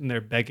they're sitting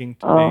there begging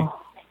to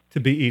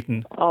be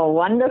eaten. Oh,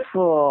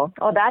 wonderful!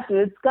 Oh,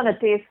 it's gonna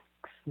taste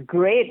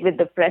great with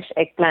the fresh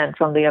eggplant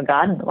from your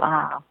garden.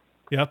 Wow.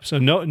 Yep. So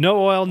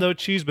no oil, no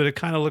cheese, but it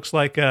kind of looks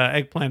like a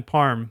eggplant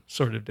parm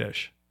sort of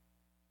dish.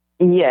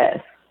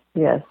 Yes.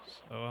 So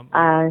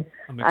I'm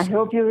I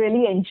hope you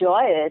really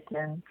enjoy it,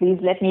 and please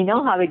let me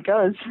know how it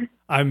goes.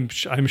 I'm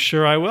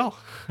sure I will.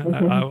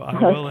 I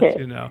will let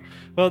you know.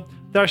 Well,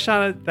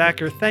 Darshana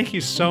Thakur, thank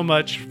you so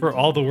much for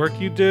all the work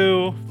you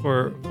do,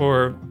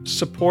 for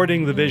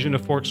supporting the vision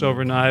of Forks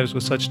Over Knives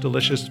with such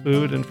delicious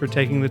food, and for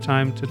taking the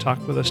time to talk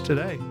with us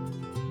today.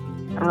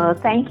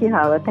 Thank you,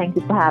 Howard. Thank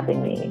you for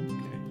having me.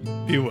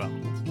 Be well.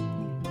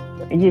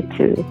 You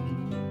too.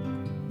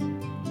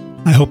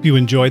 I hope you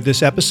enjoyed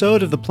this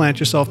episode of the Plant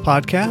Yourself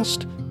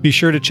podcast. Be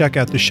sure to check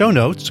out the show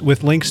notes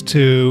with links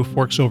to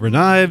Forks Over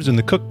Knives and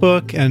the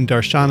cookbook and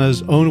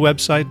Darshana's own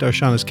website,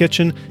 Darshana's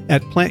Kitchen,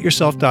 at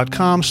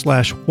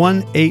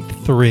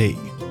plantyourself.com/183.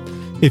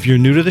 If you're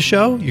new to the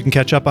show, you can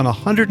catch up on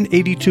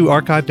 182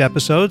 archived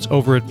episodes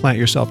over at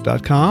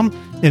plantyourself.com.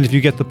 And if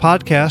you get the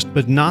podcast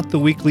but not the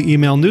weekly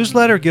email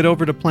newsletter, get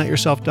over to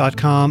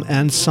plantyourself.com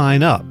and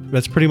sign up.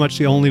 That's pretty much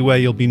the only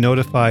way you'll be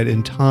notified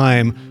in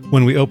time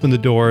when we open the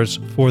doors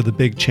for the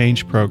Big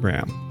Change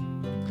program.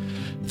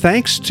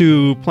 Thanks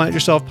to Plant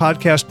Yourself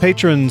podcast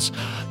patrons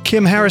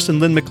Kim Harrison,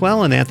 Lynn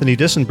McClellan, Anthony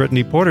Disson,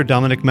 Brittany Porter,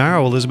 Dominic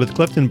Marrow, Elizabeth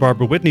Clifton,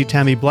 Barbara Whitney,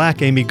 Tammy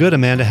Black, Amy Good,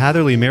 Amanda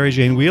Hatherley, Mary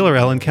Jane Wheeler,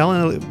 Ellen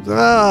Kellen.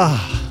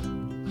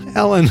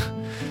 Ellen,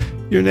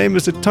 your name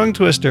is a tongue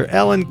twister.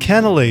 Ellen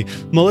Kennelly,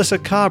 Melissa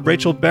Cobb,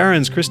 Rachel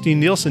Behrens, Christine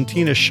Nielsen,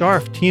 Tina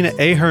Scharf, Tina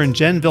Ahern,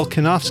 Jen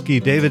Vilkanovsky,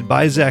 David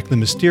Bizek, The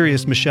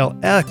Mysterious Michelle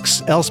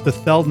X,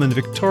 Elspeth Feldman,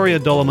 Victoria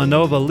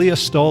Dolomanova, Leah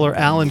Stoller,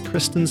 Alan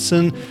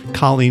Christensen,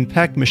 Colleen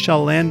Peck,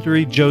 Michelle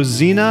Landry,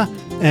 Josina,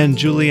 and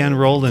Julianne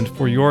Rowland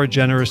for your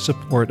generous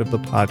support of the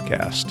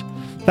podcast.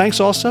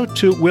 Thanks also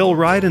to Will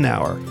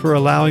Ridenauer for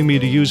allowing me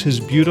to use his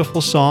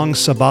beautiful song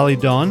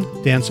Sabali Dawn,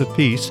 Dance of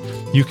Peace.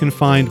 You can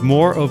find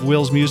more of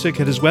Will's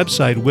music at his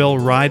website,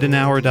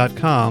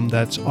 willridenauer.com.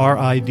 That's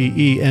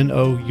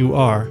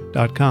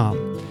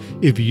RIDENOUR.com.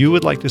 If you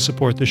would like to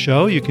support the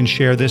show, you can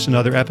share this and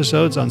other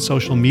episodes on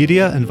social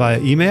media and via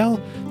email.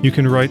 You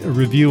can write a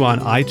review on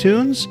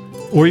iTunes,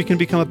 or you can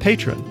become a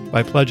patron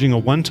by pledging a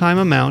one-time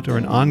amount or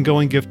an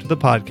ongoing gift to the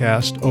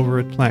podcast over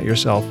at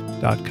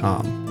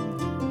plantyourself.com.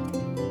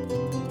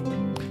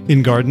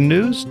 In garden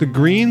news, the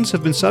greens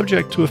have been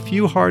subject to a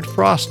few hard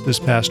frosts this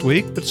past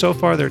week, but so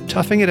far they're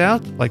toughing it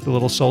out like the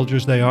little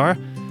soldiers they are.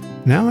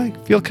 Now I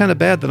feel kind of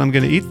bad that I'm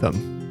going to eat them.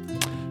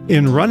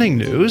 In running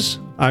news,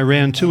 I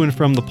ran to and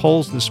from the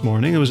polls this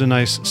morning. It was a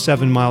nice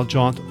 7-mile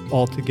jaunt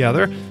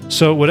altogether.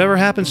 So whatever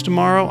happens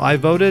tomorrow, I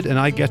voted and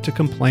I get to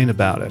complain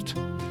about it.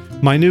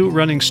 My new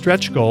running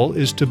stretch goal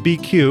is to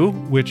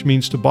BQ, which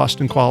means to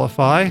Boston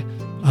qualify,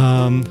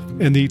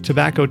 and the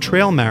Tobacco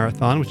Trail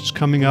Marathon, which is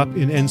coming up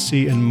in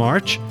NC in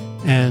March.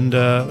 And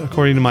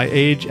according to my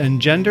age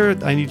and gender,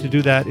 I need to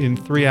do that in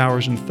 3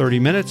 hours and 30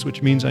 minutes,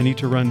 which means I need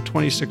to run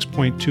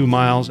 26.2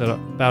 miles at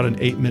about an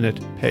 8-minute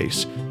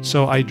pace.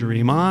 So I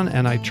dream on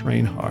and I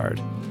train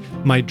hard.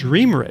 My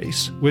dream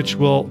race, which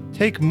will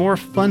take more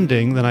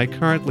funding than I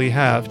currently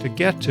have to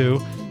get to,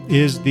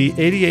 is the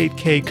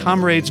 88K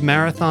Comrades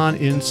Marathon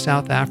in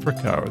South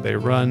Africa. They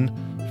run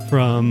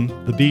from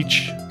the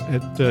beach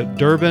at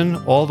Durban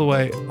all the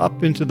way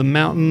up into the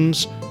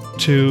mountains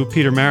to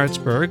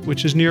Pietermaritzburg,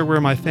 which is near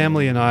where my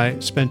family and I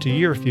spent a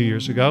year a few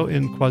years ago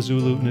in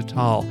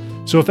KwaZulu-Natal.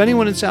 So if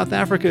anyone in South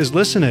Africa is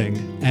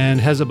listening and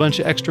has a bunch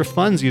of extra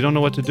funds you don't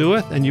know what to do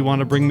with, and you want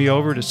to bring me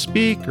over to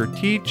speak or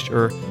teach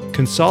or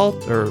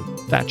consult or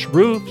thatch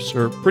roofs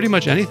or pretty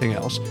much anything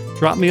else,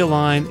 drop me a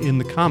line in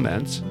the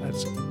comments.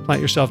 That's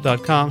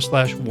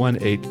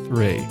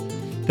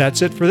plantyourself.com/183.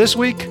 That's it for this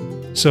week.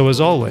 So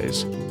as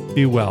always,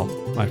 be well,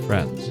 my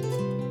friends.